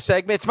love your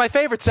segment. It's my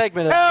favorite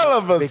segment. Hell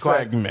of a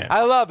segment.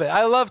 I love it.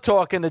 I love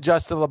talking to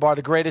Justin LaBar,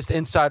 the greatest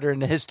insider in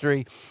the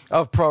history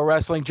of pro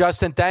wrestling.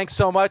 Justin, thanks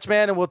so much,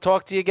 man, and we'll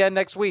talk to you again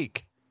next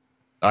week.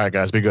 All right,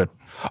 guys, be good.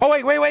 Oh,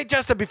 wait,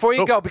 Justin, before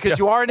you go, because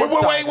you are an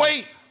insider.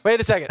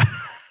 Wait a second.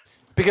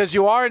 Because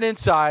you are an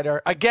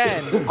insider.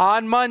 Again,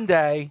 on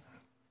Monday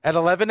at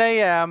 11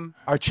 a.m.,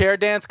 our chair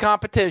dance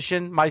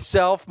competition,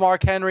 myself,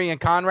 Mark Henry, and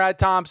Conrad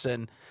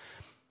Thompson.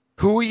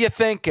 Who are you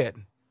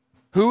thinking?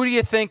 Who are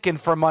you thinking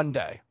for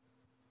Monday?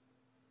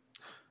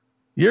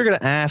 You're going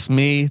to ask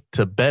me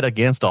to bet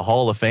against a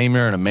Hall of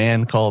Famer and a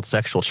man called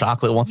Sexual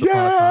Chocolate once upon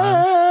a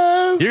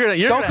time?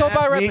 You're Don't go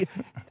by me.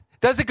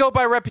 Doesn't go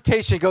by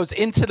reputation. It goes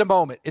into the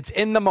moment. It's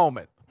in the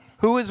moment.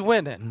 Who is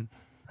winning?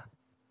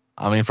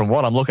 I mean, from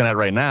what I'm looking at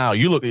right now,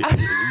 you look,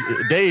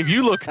 Dave,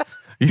 you look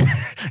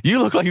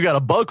like you got a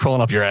bug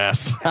crawling up your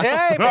ass.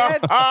 Hey, man,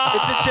 it's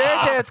a chair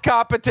dance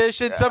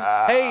competition.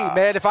 Hey,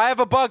 man, if I have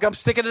a bug, I'm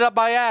sticking it up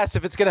my ass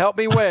if it's going to help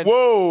me win.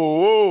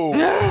 Whoa,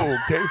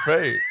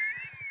 kayfabe.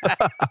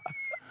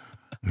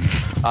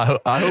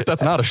 I hope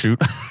that's not a shoot.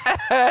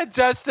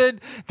 Justin,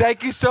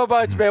 thank you so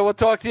much, man. We'll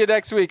talk to you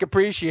next week.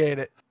 Appreciate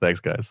it. Thanks,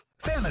 guys.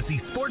 Fantasy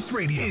Sports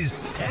Radio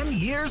is 10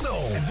 years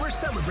old, and we're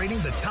celebrating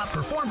the top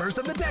performers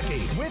of the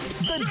decade with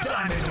the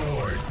Diamond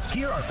Awards.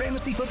 Hear our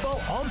fantasy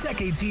football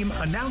all-decade team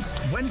announced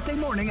Wednesday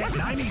morning at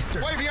 9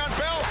 Eastern. Le'Veon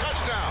Bell,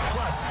 touchdown.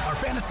 Plus, our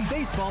fantasy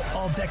baseball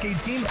all-decade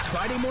team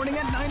Friday morning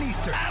at 9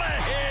 Eastern. Out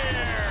of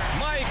here,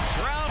 Mike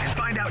Trout. And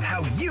find out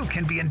how you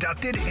can be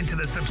inducted into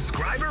the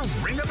Subscriber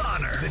Ring of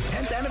Honor. The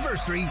 10th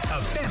anniversary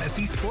of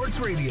Fantasy Sports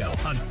Radio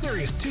on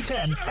Sirius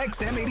 210,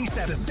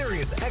 XM87, the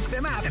Sirius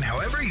XM app, and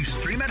however you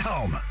stream at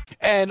home.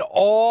 And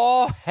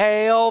all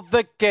hail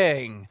the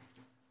king.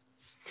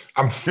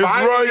 I'm His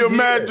Royal here.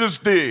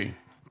 Majesty.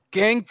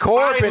 King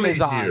Corbin Finally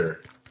is on. here.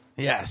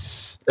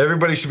 Yes.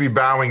 Everybody should be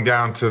bowing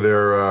down to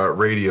their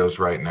radios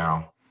right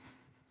now.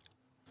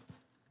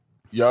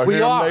 Y'all We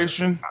hear are.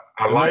 Nation?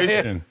 I like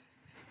Nation.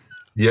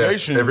 Yes,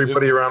 Nation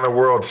everybody is- around the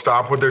world,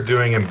 stop what they're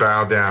doing and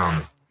bow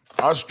down.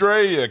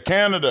 Australia,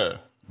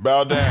 Canada,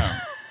 bow down.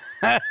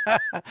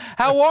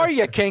 How are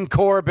you, King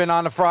Corbin,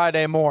 on a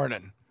Friday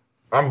morning?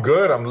 I'm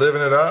good. I'm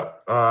living it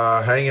up,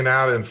 hanging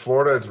out in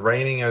Florida. It's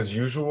raining as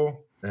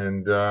usual,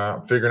 and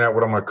figuring out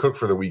what I'm going to cook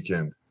for the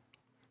weekend.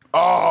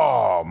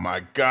 Oh,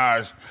 my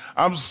gosh.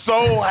 I'm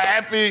so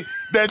happy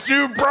that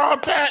you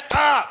brought that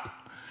up.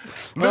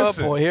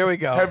 Listen, oh, boy, here we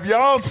go. Have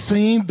y'all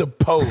seen the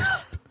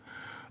post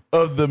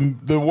of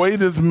the way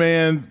this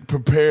man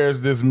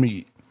prepares this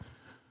meat?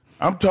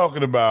 I'm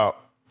talking about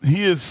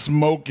he is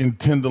smoking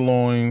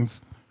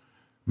tenderloins,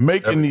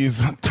 making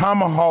these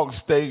tomahawk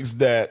steaks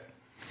that,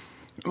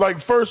 like,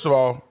 first of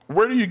all,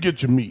 where do you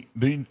get your meat?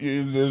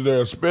 Is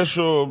there a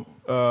special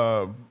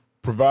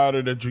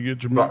provider that you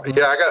get your meat from?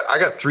 Yeah, I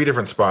got 3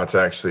 different spots,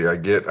 actually. I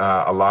get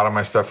a lot of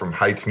my stuff from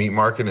Heights Meat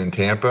Market in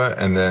Tampa,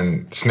 and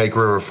then Snake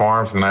River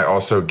Farms, and I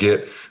also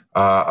get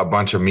a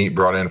bunch of meat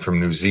brought in from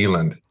New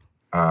Zealand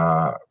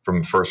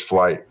from First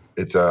Flight.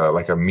 It's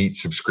like a meat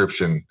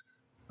subscription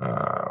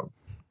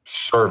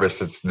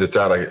service that's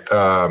out of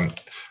a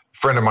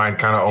friend of mine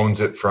kind of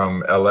owns it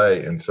from LA,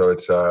 and so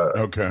it's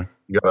okay.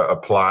 You got to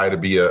apply to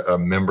be a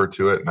member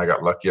to it, and I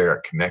got lucky. I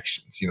got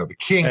connections. You know, the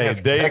king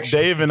has connections.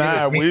 Dave and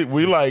I,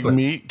 we like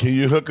meat. Can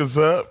you hook us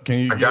up? Can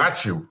you?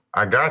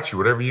 I got you.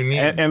 Whatever you need.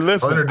 And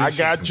listen, I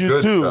got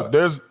you too.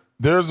 Stuff.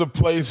 There's a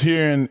place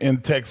here in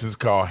Texas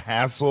called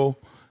Hassel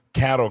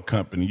Cattle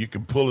Company. You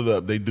can pull it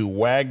up. They do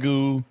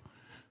Wagyu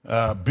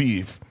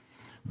beef.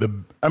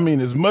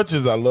 As much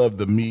as I love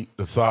the meat,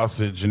 the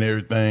sausage, and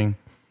everything,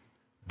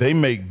 they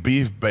make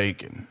beef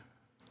bacon.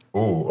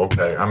 Oh,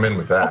 okay. I'm in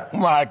with that. Oh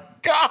my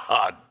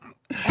God.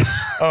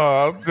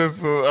 I'm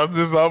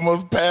just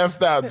almost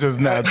passed out just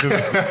now.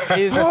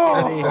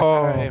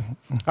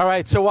 All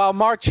right. So while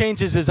Mark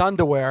changes his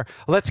underwear,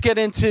 let's get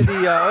into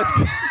the.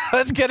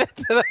 Let's get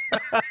into the.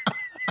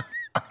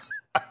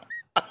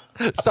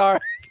 Sorry,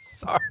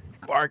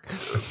 Mark.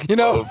 We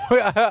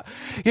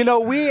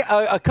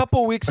a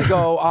couple weeks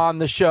ago on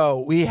the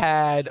show we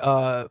had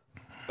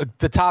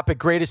the topic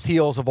greatest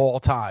heels of all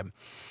time,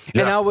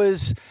 yeah.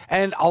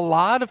 And a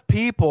lot of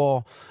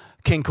people,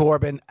 King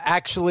Corbin,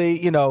 actually,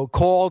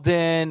 called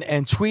in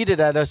and tweeted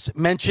at us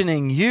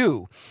mentioning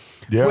you,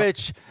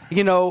 which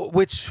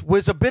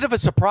was a bit of a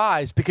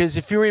surprise because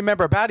if you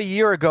remember about a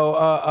year ago,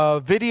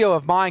 a video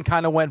of mine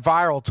kind of went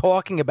viral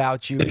talking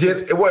about you. It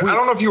did. I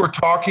don't know if you were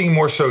talking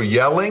more so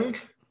yelling.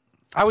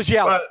 I was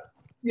yelling.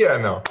 Yeah,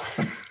 no.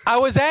 I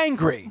was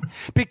angry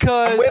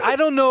because I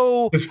don't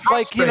know,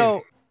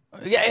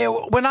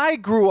 when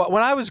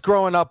I was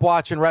growing up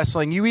watching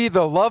wrestling, you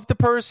either loved the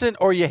person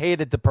or you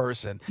hated the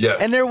person. Yeah.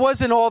 And there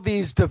wasn't all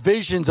these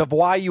divisions of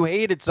why you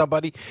hated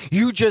somebody.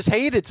 You just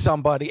hated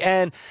somebody.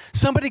 And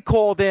somebody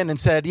called in and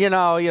said,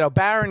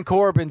 Baron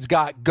Corbin's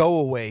got go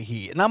away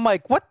heat. And I'm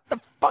like, what the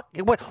fuck?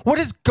 What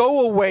does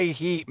go away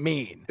heat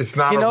mean? It's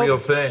not a real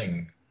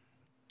thing.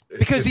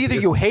 Because either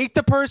you hate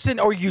the person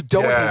or you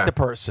don't hate the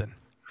person.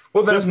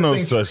 Well, there's no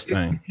such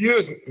thing.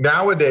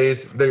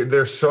 Nowadays,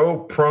 they're so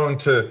prone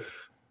to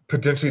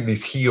potentially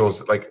these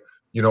heels. Like,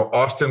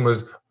 Austin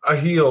was a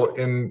heel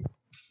in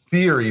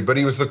theory, but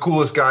he was the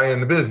coolest guy in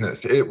the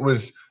business.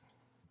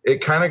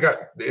 It kind of got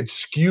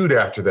skewed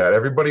after that.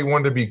 Everybody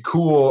wanted to be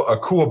cool, a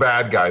cool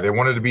bad guy. They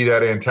wanted to be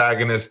that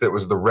antagonist that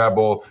was the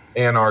rebel,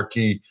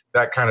 anarchy,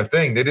 that kind of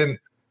thing. They didn't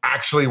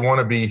actually want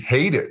to be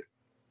hated.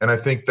 And I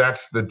think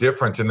that's the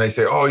difference. And they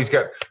say, oh, he's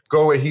got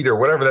go away heat or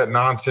whatever that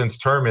nonsense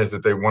term is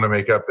that they want to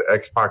make up, the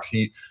Xbox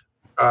heat.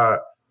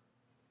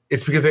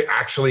 It's because they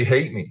actually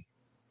hate me.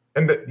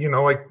 And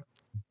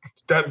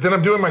that, then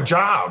I'm doing my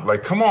job.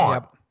 Like, come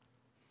on.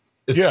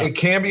 Yep. It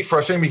can be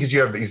frustrating because you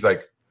have these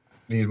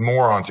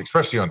morons,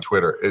 especially on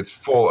Twitter. It's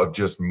full of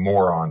just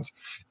morons.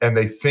 And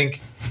they think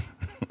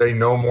they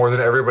know more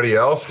than everybody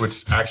else,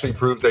 which actually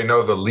proves they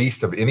know the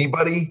least of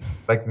anybody.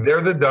 Like,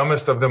 they're the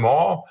dumbest of them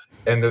all.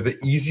 And they're the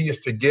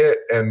easiest to get,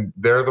 and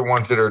they're the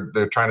ones they're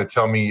trying to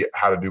tell me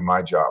how to do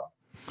my job.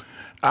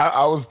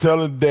 I was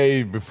telling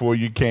Dave before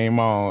you came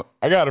on,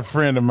 I got a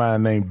friend of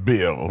mine named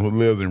Bill who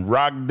lives in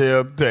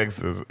Rockdale,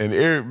 Texas.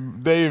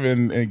 And Dave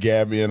and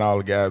Gabby and all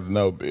the guys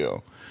know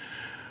Bill.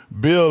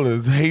 Bill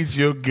hates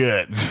your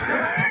guts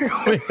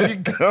when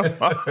you come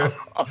on.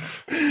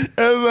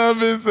 As I've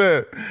been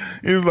said,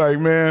 he's like,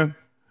 man,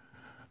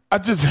 I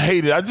just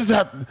hate it.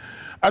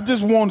 I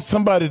just want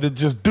somebody to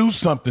just do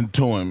something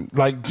to him,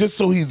 like just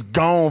so he's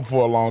gone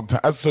for a long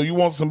time. So you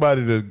want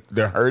somebody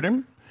to hurt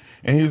him?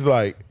 And he's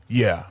like,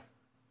 yeah.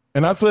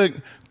 And I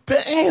said,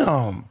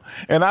 damn.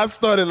 And I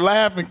started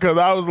laughing because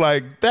I was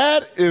like,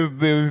 that is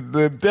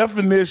the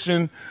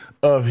definition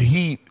of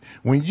heat,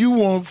 when you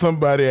want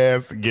somebody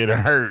else to get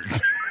hurt.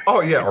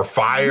 Oh, yeah, or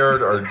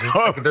fired, or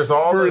just there's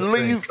all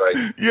those things.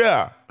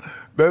 Yeah.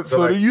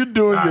 So you're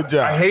doing your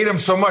job. I hate him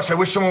so much. I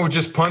wish someone would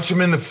just punch him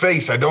in the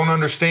face. I don't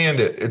understand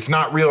it. It's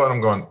not real. And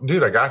I'm going,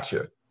 dude, I got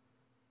you.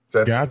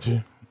 Got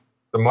you.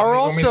 Or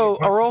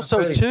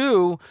also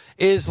too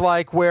is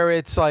like where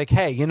it's like,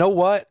 hey, you know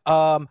what?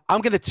 I'm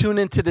going to tune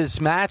into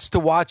this match to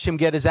watch him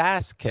get his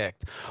ass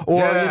kicked,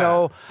 or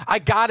I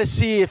got to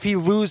see if he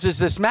loses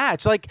this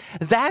match. Like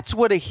that's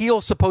what a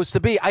heel's supposed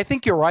to be. I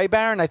think you're right,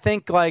 Baron. I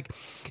think like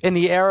in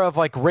the era of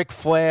like Ric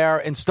Flair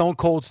and Stone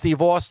Cold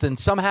Steve Austin,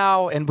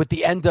 somehow, and with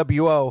the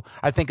NWO,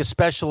 I think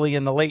especially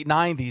in the late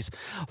 '90s,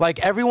 like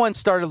everyone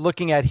started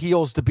looking at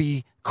heels to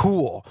be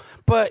cool.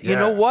 But you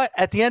know what?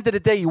 At the end of the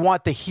day, you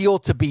want the heel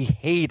to be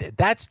hated.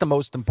 That's the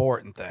most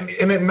important thing.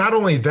 And not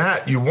only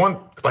that, you want,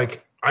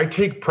 like, I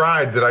take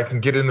pride that I can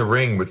get in the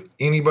ring with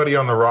anybody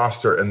on the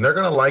roster and they're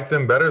going to like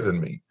them better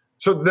than me.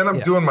 So then I'm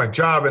doing my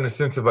job in a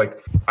sense of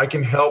like, I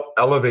can help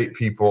elevate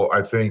people,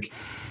 I think,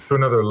 to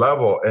another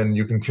level. And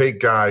you can take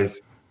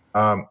guys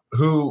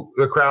who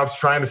the crowd's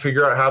trying to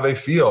figure out how they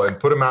feel and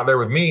put them out there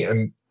with me.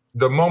 And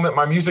the moment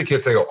my music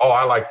hits, they go, oh,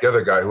 I like the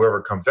other guy,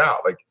 whoever comes out.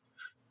 Like,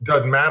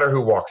 doesn't matter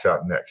who walks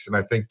out next. And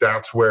I think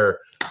that's where,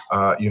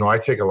 I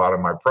take a lot of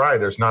my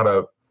pride. There's not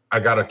I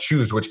got to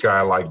choose which guy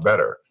I like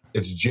better.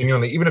 It's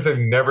genuinely, even if they've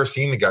never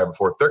seen the guy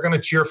before, they're going to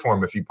cheer for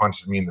him if he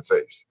punches me in the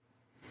face.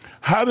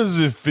 How does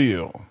it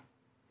feel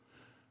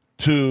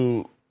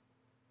to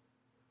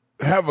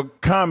have a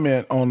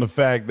comment on the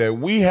fact that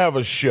we have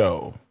a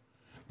show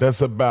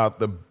that's about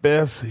the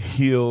best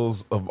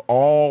heels of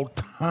all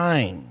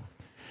time,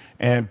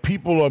 and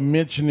people are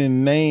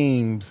mentioning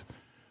names,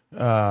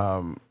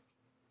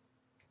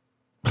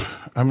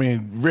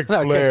 Ric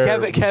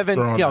Flair,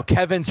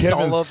 Kevin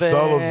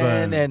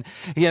Sullivan, and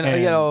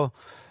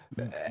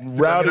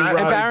Rowdy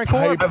Baron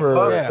Piper.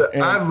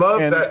 I love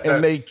that.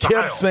 And they style.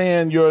 kept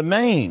saying your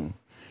name.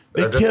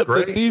 They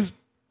kept these,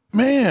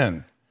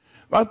 man.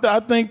 I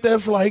think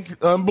that's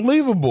like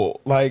unbelievable.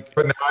 Like,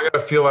 but now I got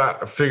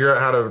to figure out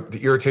how to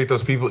irritate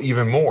those people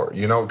even more.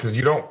 Because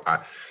you don't.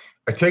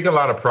 I take a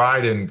lot of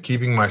pride in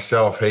keeping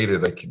myself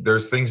hated. Like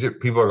there's things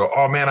that people go,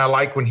 oh man, I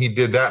like when he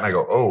did that. And I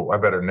go, oh, I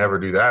better never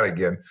do that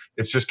again.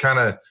 It's just kind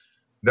of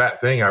that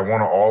thing. I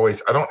want to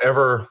always, I don't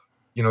ever,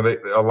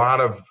 a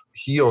lot of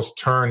heels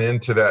turn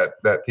into that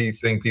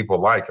thing people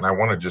like. And I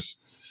want to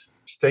just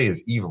stay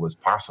as evil as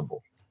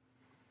possible.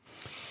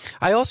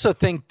 I also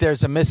think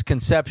there's a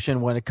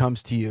misconception when it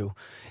comes to you,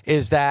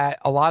 is that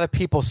a lot of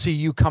people see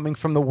you coming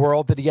from the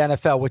world of the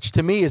NFL, which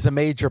to me is a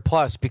major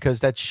plus because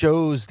that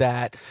shows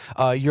that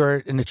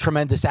you're a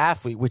tremendous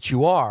athlete, which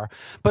you are.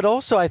 But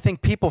also I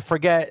think people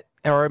forget,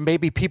 or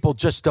maybe people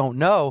just don't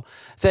know,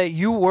 that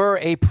you were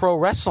a pro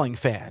wrestling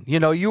fan. You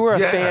were a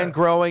fan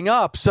growing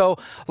up. So,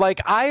 like,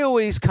 I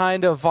always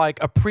kind of,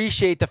 like,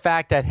 appreciate the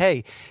fact that,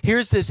 hey,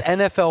 here's this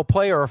NFL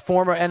player, a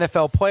former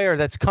NFL player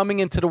that's coming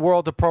into the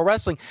world of pro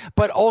wrestling,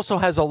 but also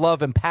has a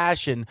love and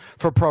passion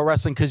for pro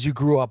wrestling because you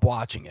grew up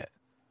watching it.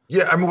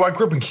 Yeah, I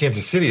grew up in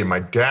Kansas City, and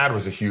my dad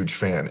was a huge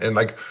fan. And,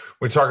 like,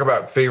 when we talk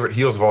about favorite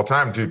heels of all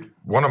time, dude,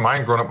 one of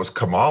mine growing up was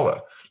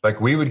Kamala. Like,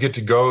 we would get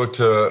to go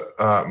to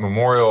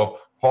Memorial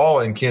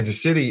Hall in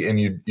Kansas City, and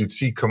you'd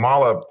see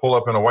Kamala pull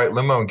up in a white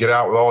limo and get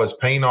out with all his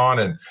paint on,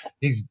 and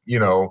he's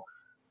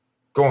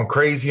going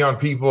crazy on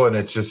people. And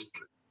it's just,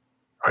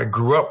 I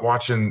grew up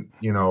watching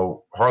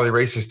Harley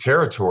Race's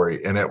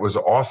Territory, and it was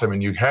awesome.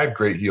 And you had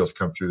great heels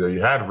come through there. You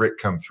had Rick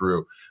come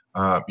through,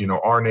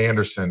 Arn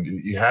Anderson.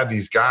 You had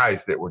these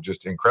guys that were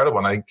just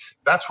incredible, and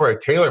that's where I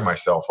tailor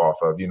myself off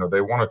of.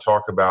 They want to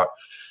talk about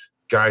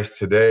guys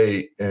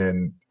today,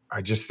 and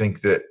I just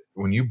think that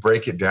when you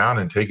break it down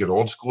and take it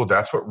old school,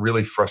 that's what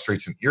really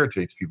frustrates and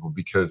irritates people,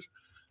 because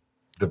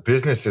the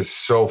business is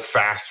so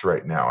fast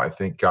right now. I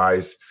think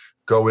guys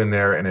go in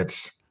there and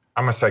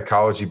I'm a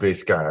psychology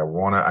based guy.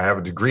 I have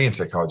a degree in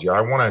psychology.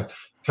 I want to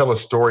tell a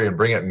story and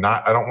bring it.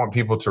 I don't want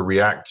people to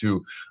react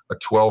to a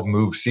 12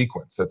 move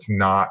sequence. That's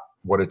not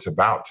what it's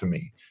about to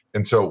me.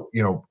 And so,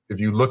 if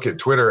you look at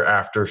Twitter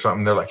after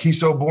something, they're like, he's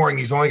so boring.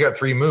 He's only got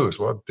 3 moves.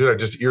 Well, dude, I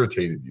just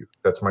irritated you.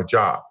 That's my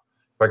job.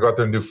 If I go out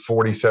there and do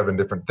 47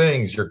 different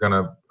things, you're going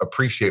to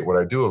appreciate what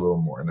I do a little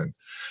more. And then,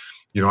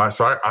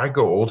 I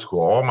go old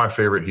school. All my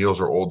favorite heels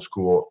are old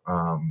school,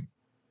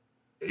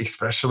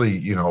 especially,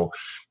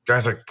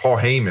 guys like Paul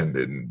Heyman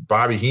and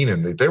Bobby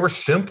Heenan. They were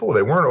simple.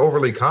 They weren't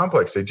overly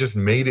complex. They just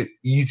made it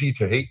easy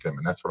to hate them.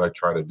 And that's what I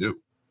try to do.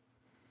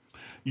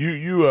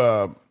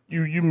 You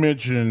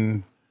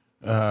mentioned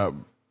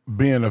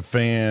being a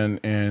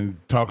fan and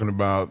talking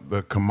about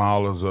the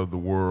Kamalas of the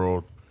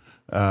world.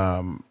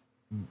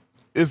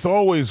 It's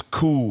always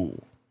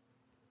cool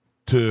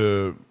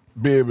to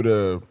be able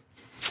to,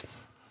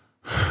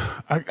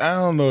 I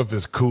don't know if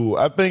it's cool.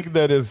 I think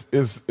that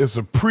it's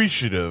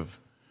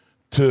appreciative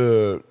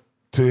to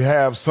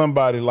have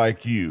somebody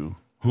like you,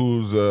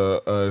 who's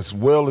a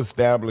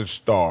well-established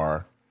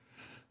star,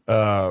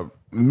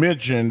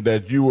 mention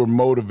that you were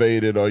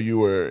motivated or you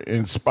were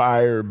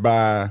inspired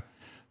by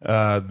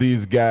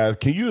these guys.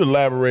 Can you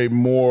elaborate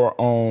more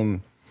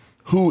on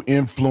who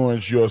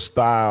influenced your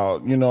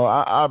style?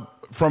 I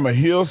from a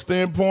heel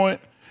standpoint,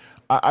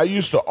 I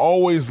used to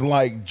always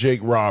like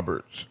Jake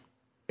Roberts.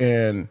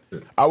 And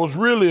I was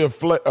really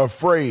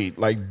afraid,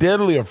 like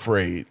deadly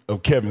afraid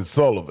of Kevin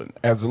Sullivan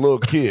as a little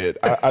kid.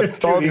 I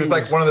thought he was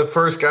like one of the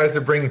first guys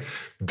to bring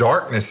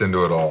darkness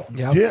into it all.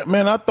 Yep. Yeah,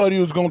 man, I thought he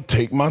was going to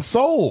take my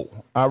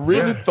soul. I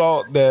really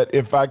thought that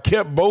if I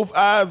kept both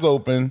eyes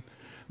open,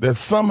 that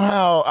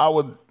somehow I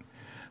would,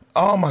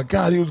 oh my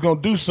God, he was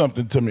going to do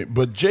something to me.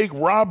 But Jake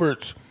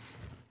Roberts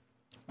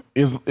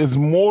is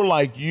more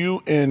like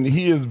you, and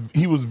he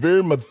was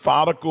very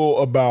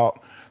methodical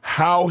about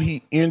how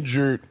he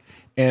injured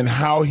and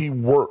how he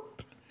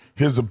worked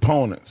his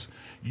opponents.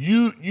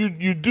 You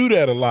do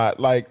that a lot.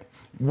 Like,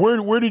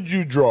 where did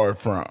you draw it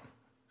from?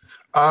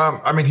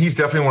 I mean, he's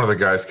definitely one of the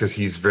guys because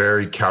he's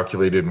very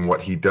calculated in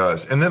what he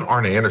does. And then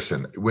Arn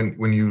Anderson.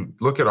 When you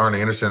look at Arn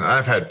Anderson,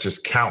 I've had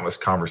just countless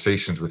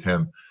conversations with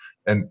him,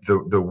 and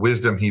the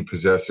wisdom he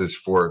possesses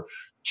for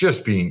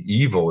just being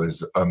evil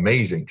is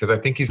amazing. Because I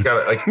think he's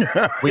got like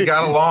we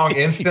got along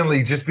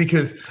instantly just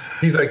because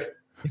he's like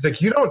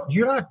you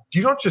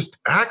don't just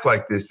act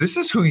like this. This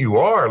is who you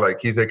are.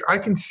 Like he's like, I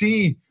can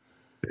see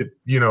that,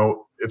 you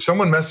know, if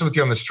someone messes with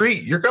you on the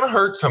street, you're gonna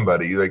hurt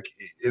somebody. Like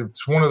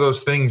it's one of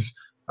those things.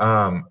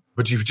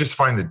 But you just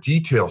find the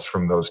details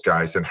from those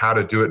guys and how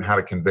to do it and how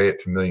to convey it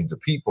to millions of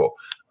people.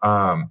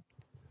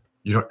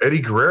 You know,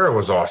 Eddie Guerrero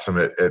was awesome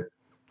at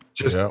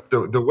just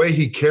the way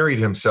he carried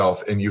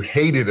himself, and you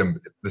hated him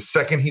the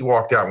second he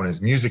walked out when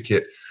his music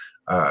hit,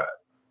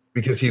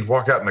 because he'd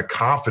walk out in the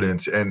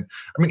confidence. And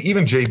I mean,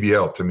 even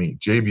JBL, to me,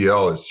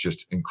 JBL is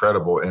just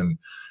incredible in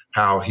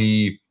how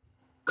he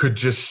could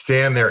just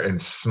stand there and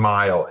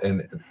smile,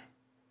 and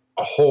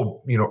a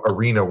whole, you know,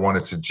 arena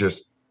wanted to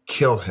just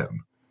kill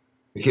him.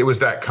 It was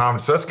that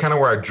confidence. So that's kind of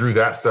where I drew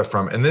that stuff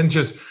from. And then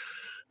just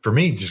for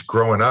me, just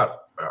growing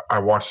up, I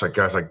watched like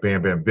guys like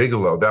Bam Bam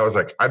Bigelow. That was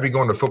like, I'd be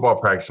going to football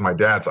practice and my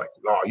dad's like,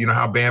 oh, you know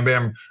how Bam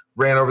Bam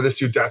ran over this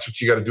dude? That's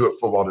what you got to do at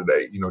football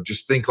today. You know,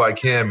 just think like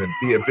him and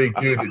be a big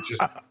dude. It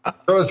just,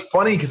 so it's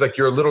funny because like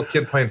you're a little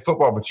kid playing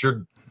football, but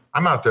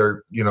I'm out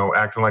there, you know,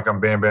 acting like I'm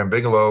Bam Bam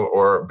Bigelow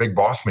or Big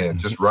Boss Man,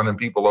 just running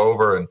people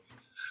over. And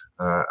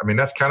I mean,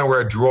 that's kind of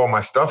where I drew all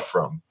my stuff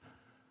from.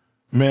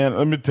 Man,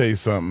 let me tell you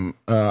something.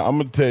 I'm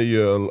going to tell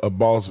you a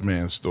boss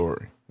man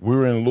story. We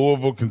were in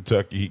Louisville,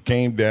 Kentucky. He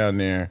came down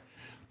there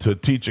to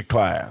teach a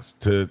class,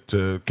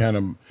 to kind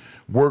of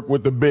work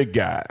with the big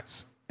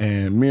guys.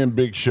 And me and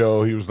Big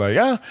Show, he was like,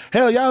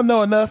 hell, y'all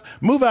know enough.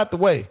 Move out the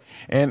way.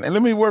 And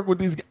let me work with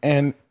these guys.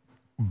 And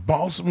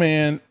boss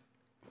man,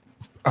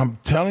 I'm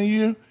telling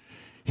you,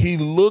 he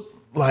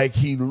looked like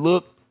he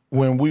looked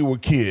when we were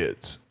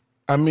kids.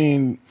 I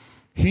mean,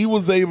 he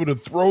was able to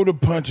throw the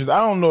punches.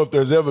 I don't know if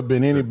there's ever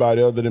been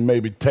anybody other than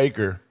maybe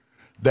Taker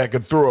that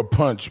could throw a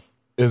punch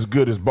as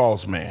good as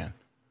Boss Man.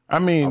 I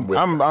mean,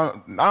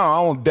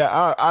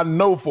 I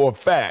know for a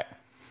fact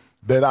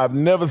that I've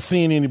never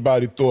seen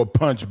anybody throw a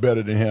punch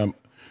better than him.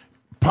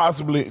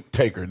 Possibly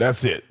Taker.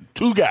 That's it.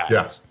 Two guys.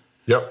 Yeah.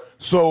 Yep.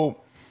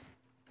 So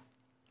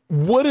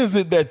what is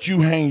it that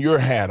you hang your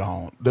hat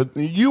on?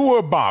 You were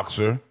a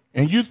boxer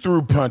and you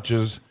threw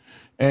punches.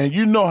 And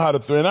you know how to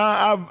throw. And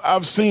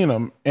I've seen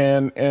them.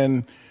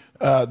 And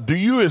do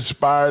you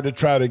aspire to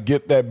try to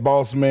get that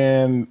Boss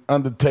Man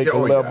Undertaker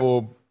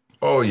level?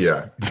 Oh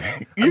yeah,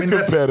 You're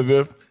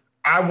competitive.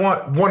 I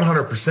want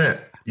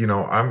 100%. You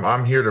know,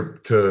 I'm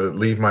here to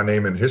leave my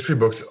name in history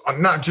books,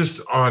 not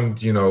just on,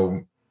 you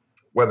know,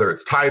 whether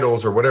it's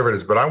titles or whatever it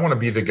is, but I want to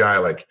be the guy.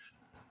 Like,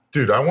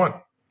 dude, I want,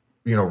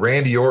 you know,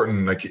 Randy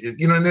Orton. Like,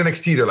 you know, in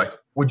NXT, they're like,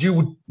 would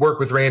you work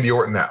with Randy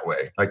Orton that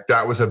way? Like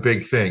that was a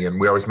big thing. And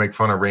we always make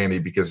fun of Randy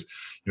because,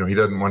 you know, he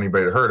doesn't want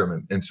anybody to hurt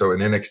him. And so in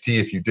NXT,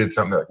 if you did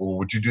something like, well,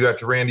 would you do that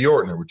to Randy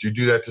Orton or would you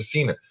do that to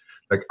Cena?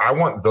 Like I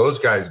want those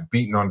guys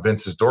beating on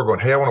Vince's door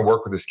going, hey, I want to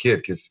work with this kid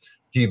because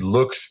he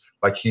looks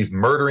like he's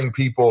murdering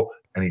people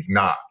and he's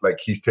not. Like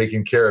he's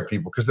taking care of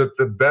people because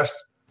the best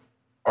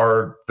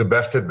are the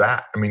best at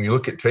that. I mean, you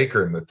look at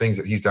Taker and the things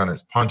that he's done,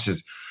 his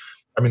punches.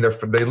 I mean,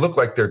 they look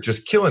like they're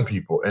just killing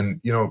people.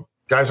 And, you know,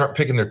 guys aren't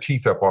picking their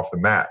teeth up off the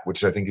mat,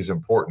 which I think is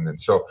important. And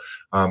so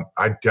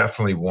I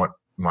definitely want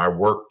my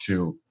work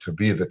to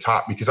be at the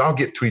top because I'll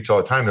get tweets all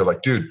the time. They're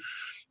like, dude,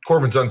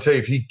 Corbin's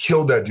unsafe. He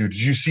killed that dude.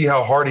 Did you see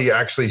how hard he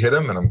actually hit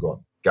him? And I'm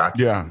going,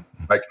 gotcha. Yeah.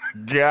 Like,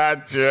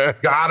 gotcha.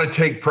 Gotta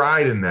take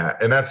pride in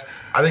that. And I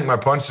think my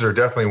punches are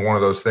definitely one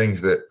of those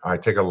things that I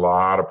take a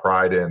lot of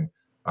pride in.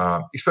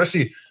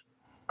 Especially,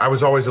 I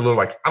was always a little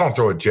like, I don't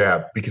throw a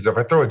jab because if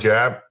I throw a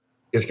jab,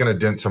 it's going to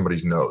dent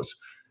somebody's nose.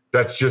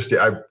 That's just it.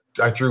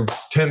 I threw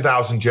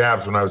 10,000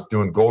 jabs when I was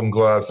doing Golden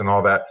Gloves and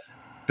all that.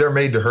 They're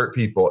made to hurt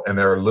people, and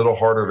they're a little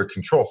harder to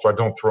control, so I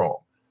don't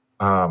throw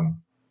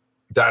them.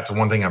 That's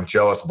one thing I'm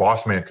jealous.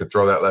 Boss Man could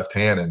throw that left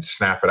hand and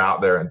snap it out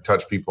there and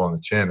touch people on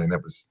the chin, and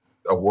it was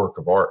a work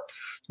of art.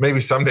 Maybe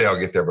someday I'll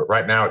get there, but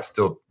right now it's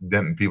still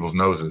denting people's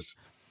noses.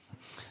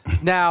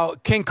 Now,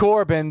 King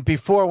Corbin,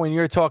 before when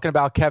you were talking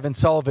about Kevin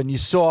Sullivan, you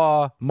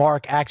saw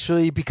Mark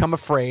actually become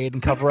afraid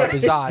and cover up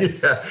his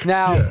eyes.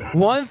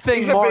 One thing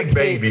he's Mark a big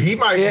baby. He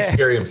might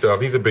scare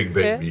himself. He's a big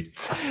baby.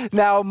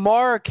 Now,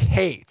 Mark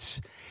hates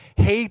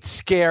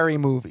scary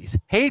movies.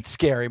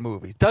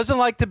 Doesn't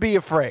like to be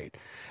afraid.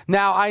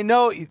 Now, I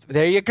know,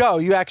 there you go.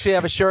 You actually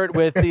have a shirt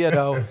with,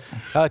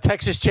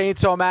 Texas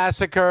Chainsaw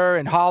Massacre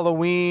and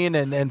Halloween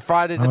and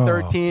Friday the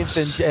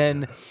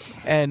 13th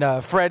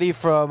and Freddy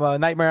from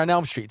Nightmare on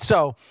Elm Street.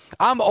 So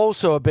I'm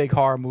also a big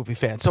horror movie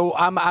fan. So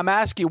I'm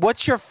asking you,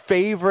 what's your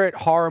favorite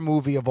horror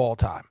movie of all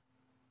time?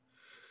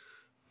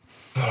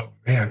 Oh,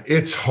 man,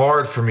 it's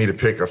hard for me to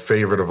pick a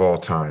favorite of all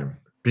time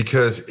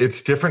because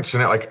it's different. So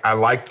like, I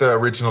like the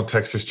original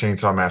Texas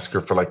Chainsaw Massacre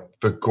for like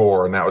the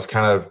gore, and that was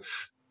kind of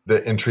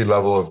the entry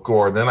level of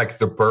gore. And then like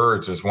The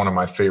Birds is one of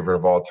my favorite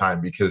of all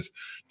time because,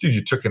 dude,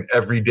 you took an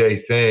everyday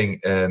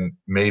thing and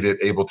made it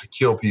able to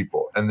kill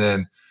people. And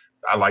then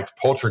I liked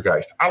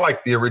Poltergeist. I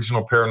like the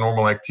original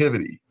Paranormal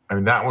Activity. I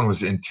mean, that one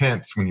was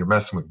intense when you're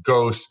messing with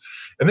ghosts.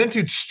 And then,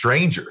 dude,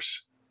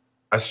 Strangers.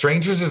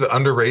 Strangers is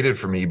underrated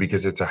for me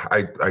because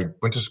I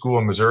went to school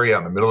in Missouri out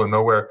in the middle of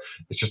nowhere.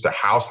 It's just a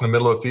house in the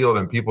middle of the field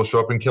and people show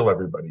up and kill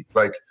everybody.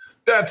 Like,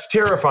 that's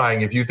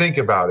terrifying if you think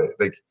about it.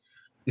 Like,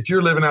 if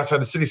you're living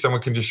outside the city,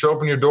 someone can just show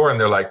up in your door and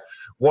they're like,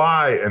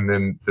 why? And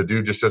then the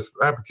dude just says,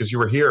 because you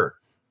were here.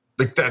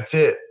 Like, that's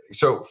it.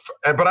 So,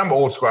 but I'm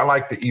old school. I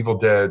like the Evil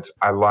Deads.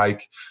 I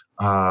like,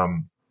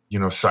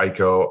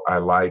 Psycho. I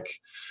like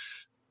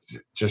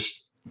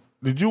just.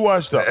 Did you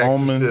watch The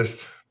Omen?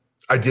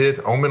 I did.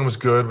 Omen was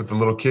good with the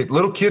little kid.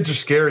 Little kids are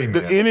scary,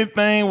 man.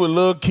 Anything with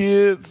little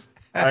kids,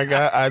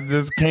 I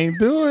just can't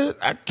do it.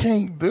 I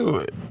can't do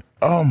it.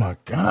 Oh my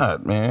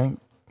God, man.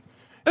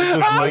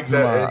 I like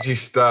that edgy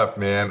stuff,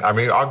 man. I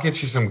mean, I'll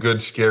get you some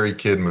good scary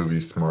kid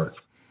movies, Mark.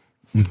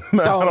 I'm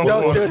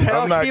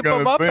not keep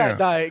them up at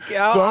night.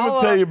 So I'm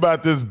going to tell you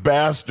about this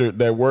bastard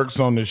that works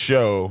on the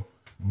show,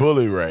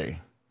 Bully Ray.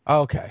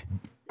 Okay.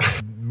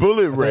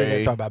 Bully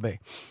Ray talk about me.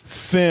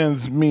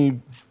 Sends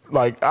me,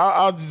 like,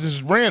 I'll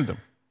just random.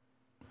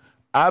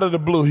 Out of the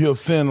blue, he'll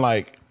send,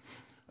 like,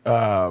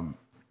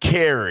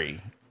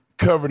 Carrie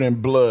covered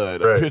in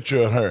blood, a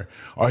picture of her.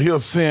 Or he'll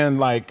send,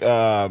 like,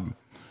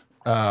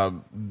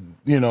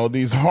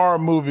 these horror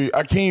movies.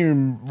 I can't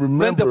even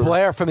remember. Linda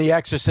Blair from The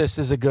Exorcist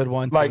is a good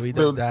one, too. Like,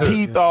 the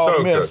teeth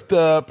all messed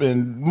up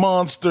and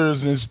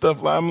monsters and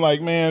stuff. I'm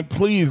like, man,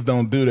 please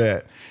don't do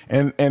that.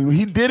 And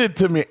he did it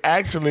to me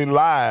actually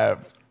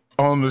live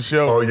on the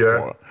show. Oh,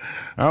 yeah.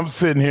 I'm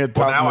sitting here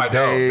talking to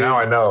Dave. Now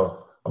I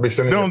know. I'll be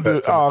sending Don't do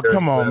it. Oh,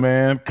 come on,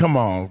 man. Come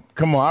on.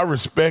 I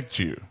respect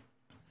you.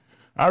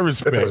 That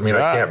doesn't mean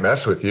I can't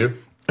mess with you.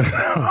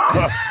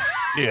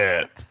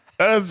 Yeah.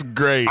 That's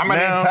great. I'm an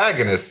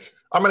antagonist.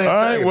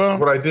 That's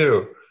what I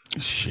do.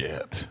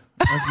 Shit.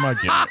 That's my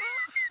gimmick.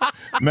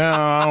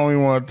 Now I don't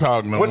even want to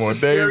talk no more. What's the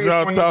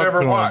scariest one you've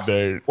ever watched?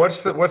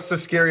 What's the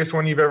scariest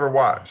one you've ever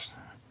watched?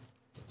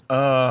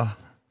 I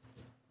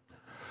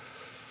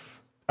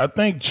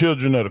think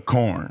Children of the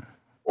Corn.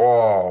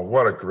 Oh,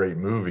 what a great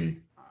movie.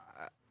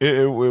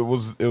 It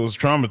was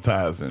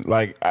traumatizing.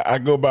 Like, I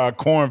go by a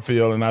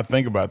cornfield and I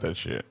think about that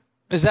shit.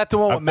 Is that the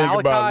one with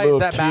Malachi? Is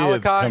that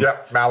Malachi?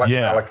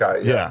 Yeah,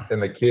 Malachi. Yeah.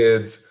 And the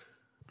kids.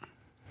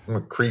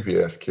 Creepy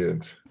ass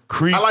kids.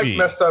 Creepy. I like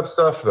messed up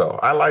stuff though.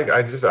 I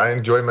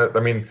enjoy.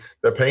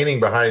 The painting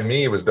behind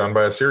me was done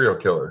by a serial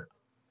killer.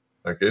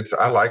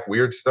 I like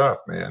weird stuff,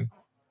 man.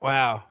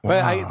 Wow.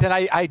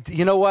 But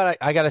you know what?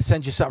 I got to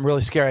send you something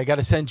really scary. I got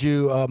to send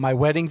you my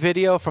wedding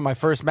video from my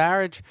first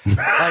marriage.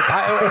 I'm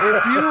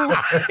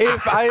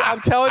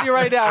telling you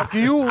right now, if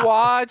you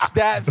watch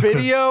that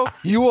video,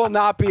 you will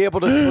not be able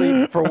to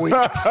sleep for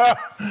weeks.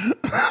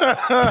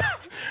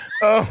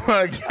 Oh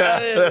my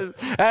God!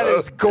 That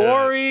is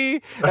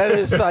gory. That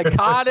is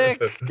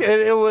psychotic.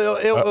 It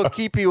will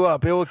keep you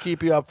up. It will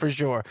keep you up for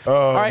sure.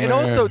 All right, man. And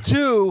also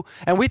too,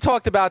 and we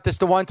talked about this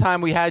the one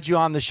time we had you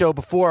on the show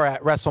before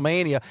at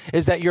WrestleMania,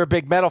 is that you're a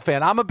big metal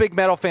fan. I'm a big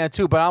metal fan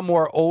too, but I'm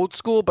more old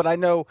school. But I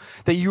know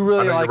that you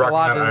really like a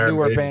lot of the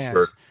newer bands.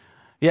 Shirt.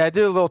 Yeah, I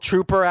did a little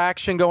Trooper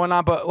action going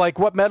on, but like,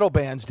 what metal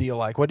bands do you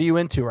like? What are you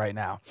into right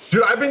now?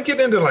 Dude, I've been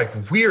getting into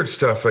like weird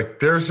stuff. Like,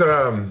 there's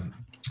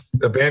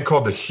a band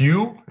called The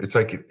Hue. It's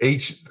like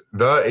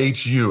the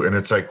HU, and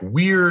it's like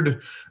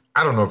weird.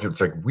 I don't know if it's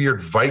like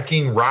weird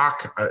Viking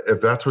rock,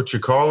 if that's what you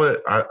call it.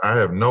 I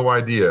have no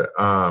idea.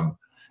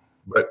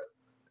 But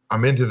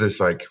I'm into this,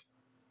 like,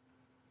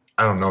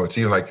 I don't know. It's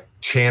even like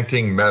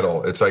chanting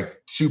metal. It's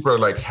like super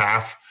like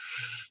half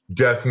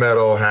death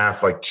metal,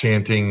 half like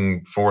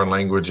chanting foreign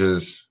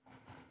languages.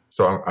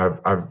 So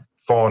I've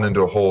fallen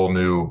into a whole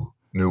new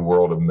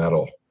world of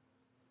metal.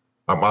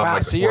 Wow,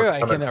 so you're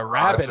like in a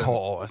rabbit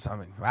hole or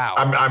something. Wow.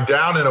 I'm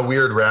down in a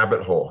weird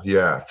rabbit hole.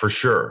 Yeah, for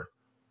sure.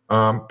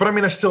 But I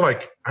mean,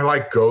 I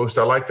like Ghost.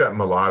 I like that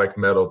melodic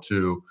metal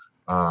too.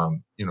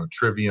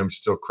 Trivium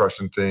still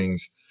crushing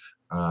things.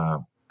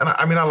 And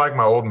I like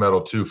my old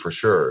metal too, for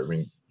sure. I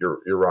mean, you're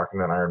rocking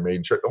that Iron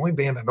Maiden shirt. The only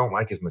band I don't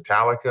like is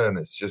Metallica, and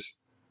it's just,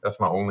 that's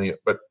my only,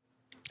 but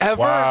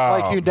Ever? Wow.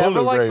 Like, you never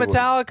Bullet liked Ray was-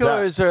 Metallica, that-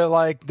 or is there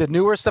like the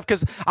newer stuff?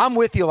 Because I'm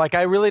with you. Like,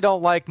 I really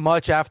don't like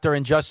much after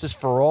Injustice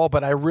for All,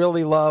 but I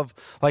really love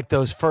like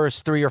those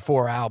first 3 or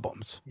 4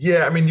 albums.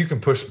 Yeah, I mean, you can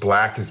push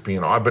Black as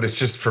being odd, but it's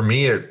just for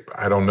me.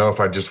 I don't know if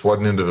I just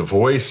wasn't into the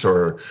voice,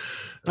 or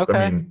Okay.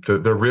 I mean, the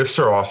riffs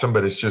are awesome,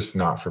 but it's just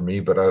not for me.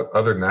 But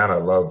other than that, I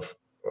love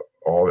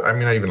all. I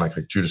mean, I even like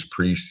Judas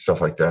Priest,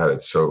 stuff like that.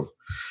 It's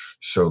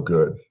so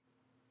good.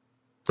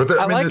 But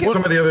I like it.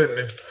 some of the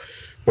other.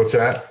 What's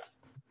that?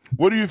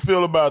 What do you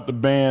feel about the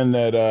band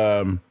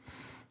that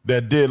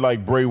did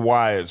like Bray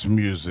Wyatt's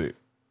music?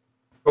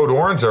 Code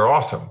Orange are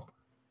awesome.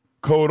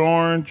 Code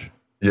Orange?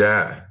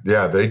 Yeah,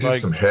 they do Like-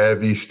 some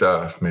heavy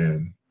stuff,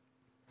 man.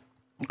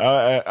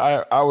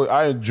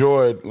 I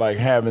enjoyed like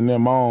having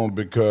them on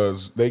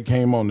because they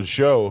came on the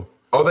show.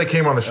 Oh, they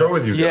came on the show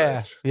with you Yeah.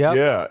 guys. Yep.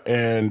 Yeah,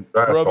 and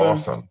That's brother,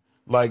 awesome.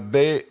 like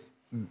they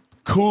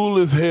cool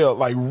as hell,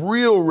 like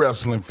real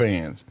wrestling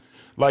fans.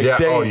 Like Yeah.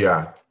 they, Oh,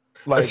 yeah.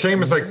 like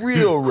Same as like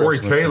real Corey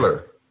wrestling Taylor.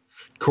 fans.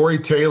 Corey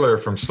Taylor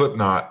from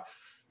Slipknot,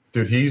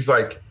 dude, he's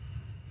like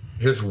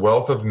his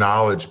wealth of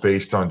knowledge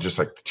based on just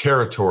like the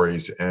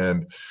territories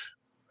and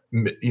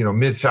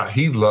Mid-South.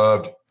 He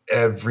loved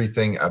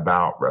everything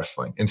about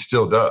wrestling and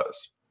still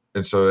does.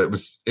 And so it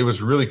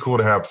was really cool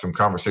to have some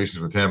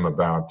conversations with him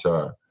about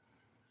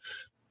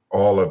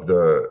all of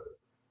the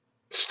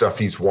stuff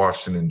he's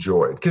watched and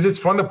enjoyed, because it's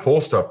fun to pull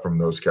stuff from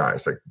those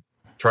guys, like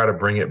try to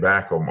bring it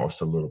back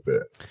almost a little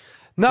bit.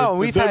 No, The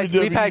we've had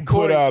WWE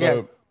Corey. put out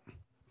Yeah.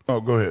 Oh,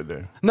 go ahead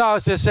there. No, I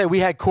was just saying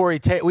we've had Corey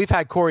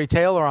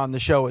Taylor on the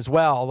show as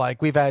well.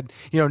 Like we've had,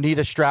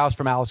 Nita Strauss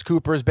from Alice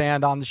Cooper's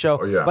band on the show.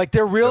 Oh, yeah. Like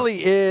there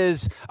really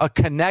is a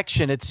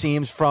connection, it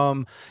seems,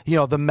 from,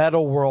 the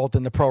metal world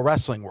and the pro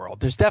wrestling world.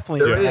 There's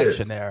definitely a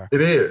connection there.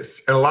 It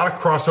is. And a lot of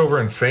crossover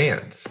in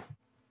fans.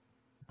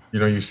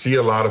 You see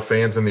a lot of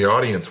fans in the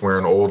audience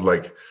wearing old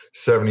like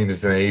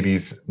 70s and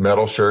 80s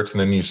metal shirts, and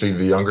then you see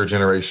the younger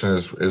generation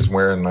is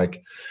wearing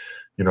like,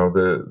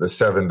 the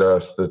Seven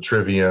Dust, the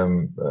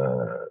Trivium,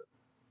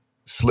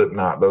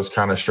 Slipknot, those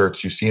kind of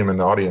shirts. You see them in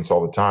the audience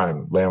all the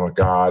time. Lamb of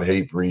God,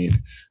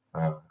 Hatebreed.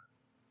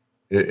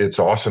 It's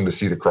awesome to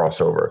see the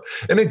crossover,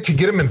 and then to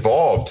get them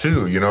involved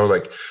too.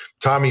 Like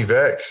Tommy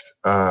Vext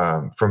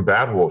from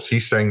Bad Wolves, he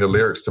sang the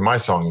lyrics to my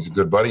song. He's a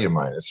good buddy of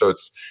mine, and so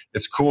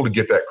it's cool to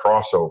get that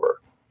crossover.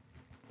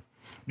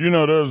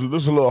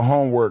 There's a little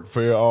homework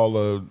for all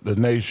of the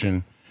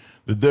nation.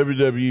 The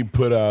WWE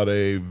put out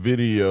a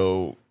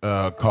video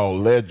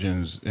called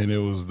Legends, and it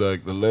was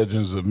like the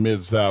Legends of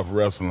Mid-South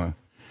Wrestling.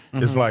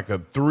 Mm-hmm. It's like a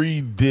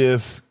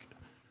 3-disc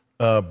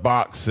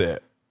box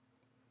set.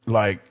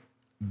 Like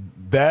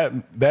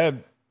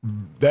that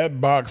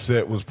box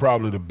set was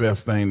probably the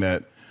best thing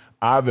that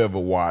I've ever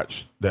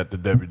watched that the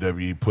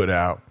WWE put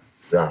out.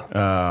 Yeah,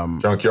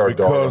 Junkyard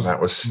Dog, and that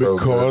was so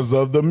because good.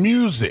 of the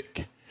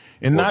music,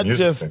 and Well,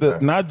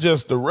 not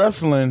just the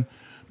wrestling,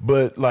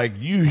 but like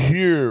you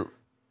hear.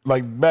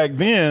 Like back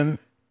then,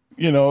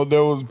 there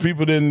was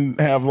people didn't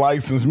have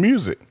licensed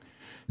music.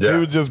 Yeah. They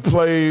would just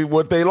play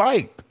what they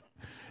liked.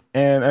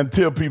 And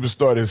until people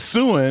started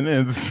suing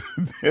and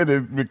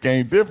it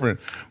became different.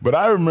 But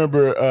I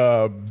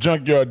remember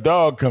Junkyard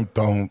Dog come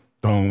thong,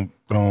 thong,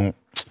 thong,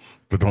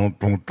 thong,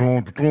 thong,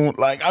 thong, thong.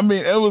 Like, I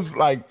mean, it was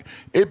like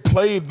it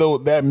played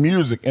that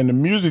music, and the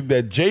music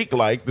that Jake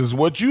liked is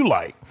what you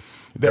like.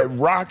 That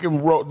rock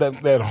and roll,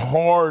 that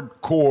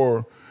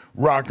hardcore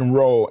rock and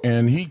roll,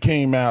 and he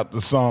came out the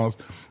songs.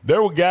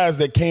 There were guys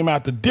that came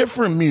out to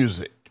different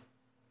music.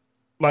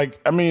 Like,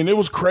 I mean, it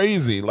was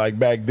crazy, like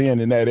back then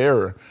in that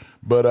era.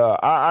 But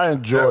I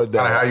enjoyed that.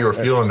 Kind of how you were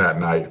feeling that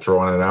night,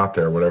 throwing it out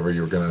there, whatever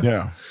you were gonna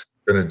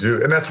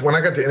do. And that's when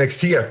I got to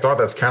NXT. I thought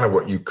that's kind of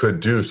what you could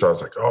do. So I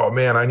was like, oh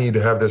man, I need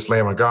to have this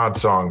Lamb of God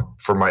song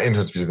for my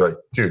entrance music. Like,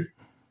 dude,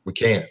 we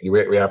can't.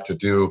 We have to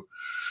do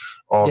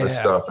all this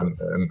stuff. And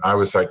I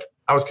was like,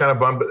 I was kind of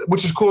bummed,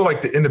 which is cool.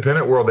 Like the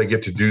independent world, they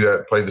get to do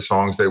that, play the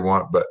songs they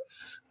want. But,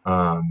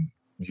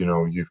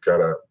 you've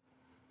got a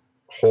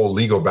whole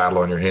legal battle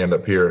on your hand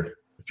up here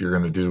if you're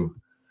going to do,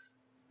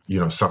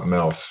 something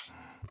else.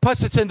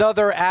 Plus, it's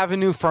another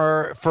avenue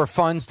for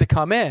funds to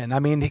come in. I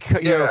mean,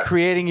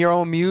 creating your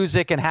own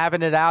music and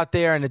having it out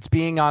there, and it's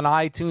being on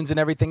iTunes and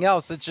everything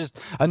else. It's just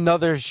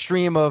another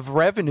stream of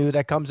revenue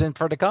that comes in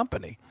for the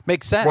company.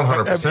 Makes sense.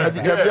 100%.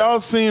 Have y'all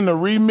seen the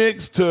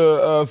remix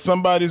to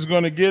Somebody's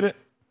Gonna Get It?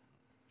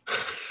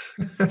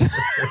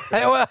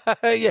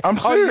 I'm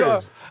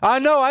serious. I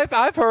know.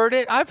 I've heard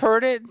it.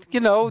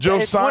 Josiah,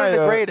 it's one of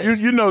the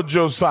greatest. You know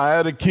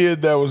Josiah, the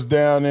kid that was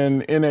down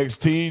in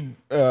NXT.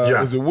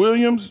 Is it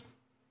Williams?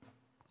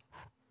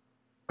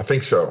 I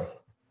think so.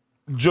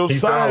 Josiah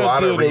He's done a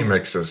lot of did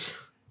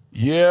remixes.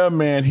 Yeah,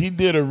 man, he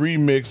did a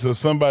remix of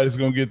Somebody's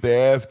Gonna Get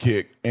Their Ass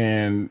Kicked,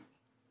 and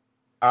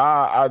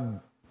I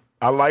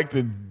liked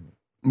it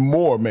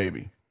more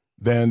maybe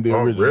than the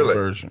original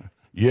version.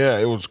 Yeah,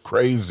 it was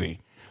crazy.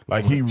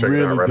 Like he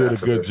really did a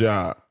good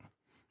job.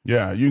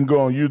 Yeah, you can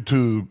go on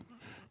YouTube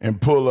and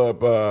pull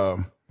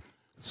up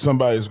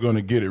Somebody's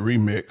Gonna Get It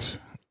remix,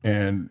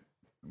 and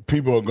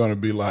people are gonna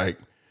be like,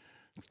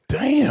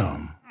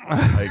 damn.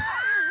 Like,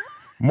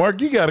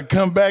 Mark, you got to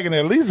come back and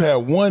at least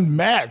have one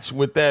match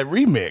with that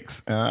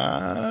remix.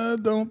 I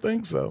don't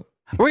think so.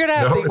 We're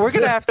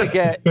gonna have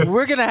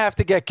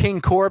to get King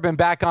Corbin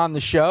back on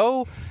the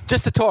show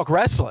just to talk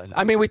wrestling.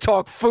 I mean, we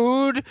talked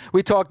food,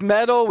 we talked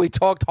metal, we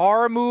talked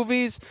horror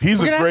movies. We're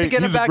gonna have to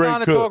get him back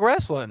on and talk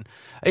wrestling.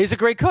 He's a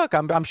great cook.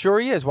 I'm sure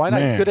he is. Why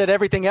not? He's good at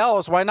everything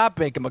else. Why not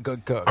make him a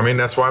good cook? I mean,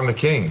 that's why I'm the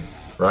king,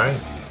 right?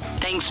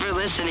 Thanks for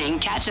listening.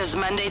 Catch us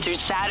Monday through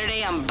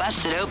Saturday on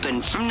Busted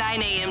Open from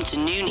 9 a.m. to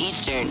noon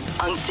Eastern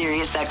on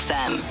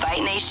SiriusXM,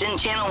 Fight Nation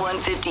Channel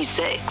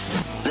 156.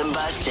 The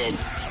Busted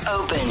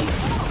Open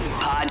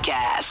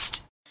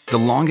Podcast. The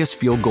longest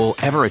field goal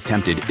ever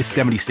attempted is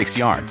 76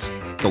 yards.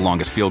 The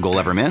longest field goal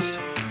ever missed?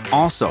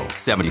 Also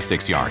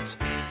 76 yards.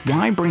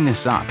 Why bring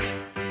this up?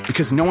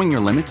 Because knowing your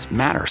limits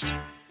matters,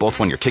 both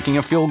when you're kicking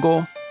a field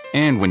goal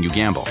and when you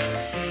gamble.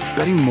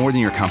 Betting more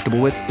than you're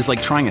comfortable with is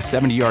like trying a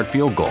 70-yard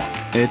field goal.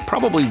 It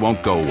probably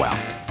won't go well.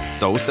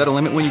 So set a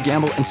limit when you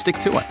gamble and stick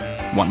to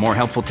it. Want more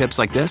helpful tips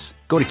like this?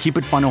 Go to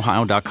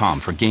keepitfunohio.com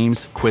for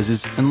games,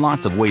 quizzes, and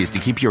lots of ways to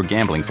keep your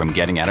gambling from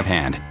getting out of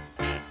hand.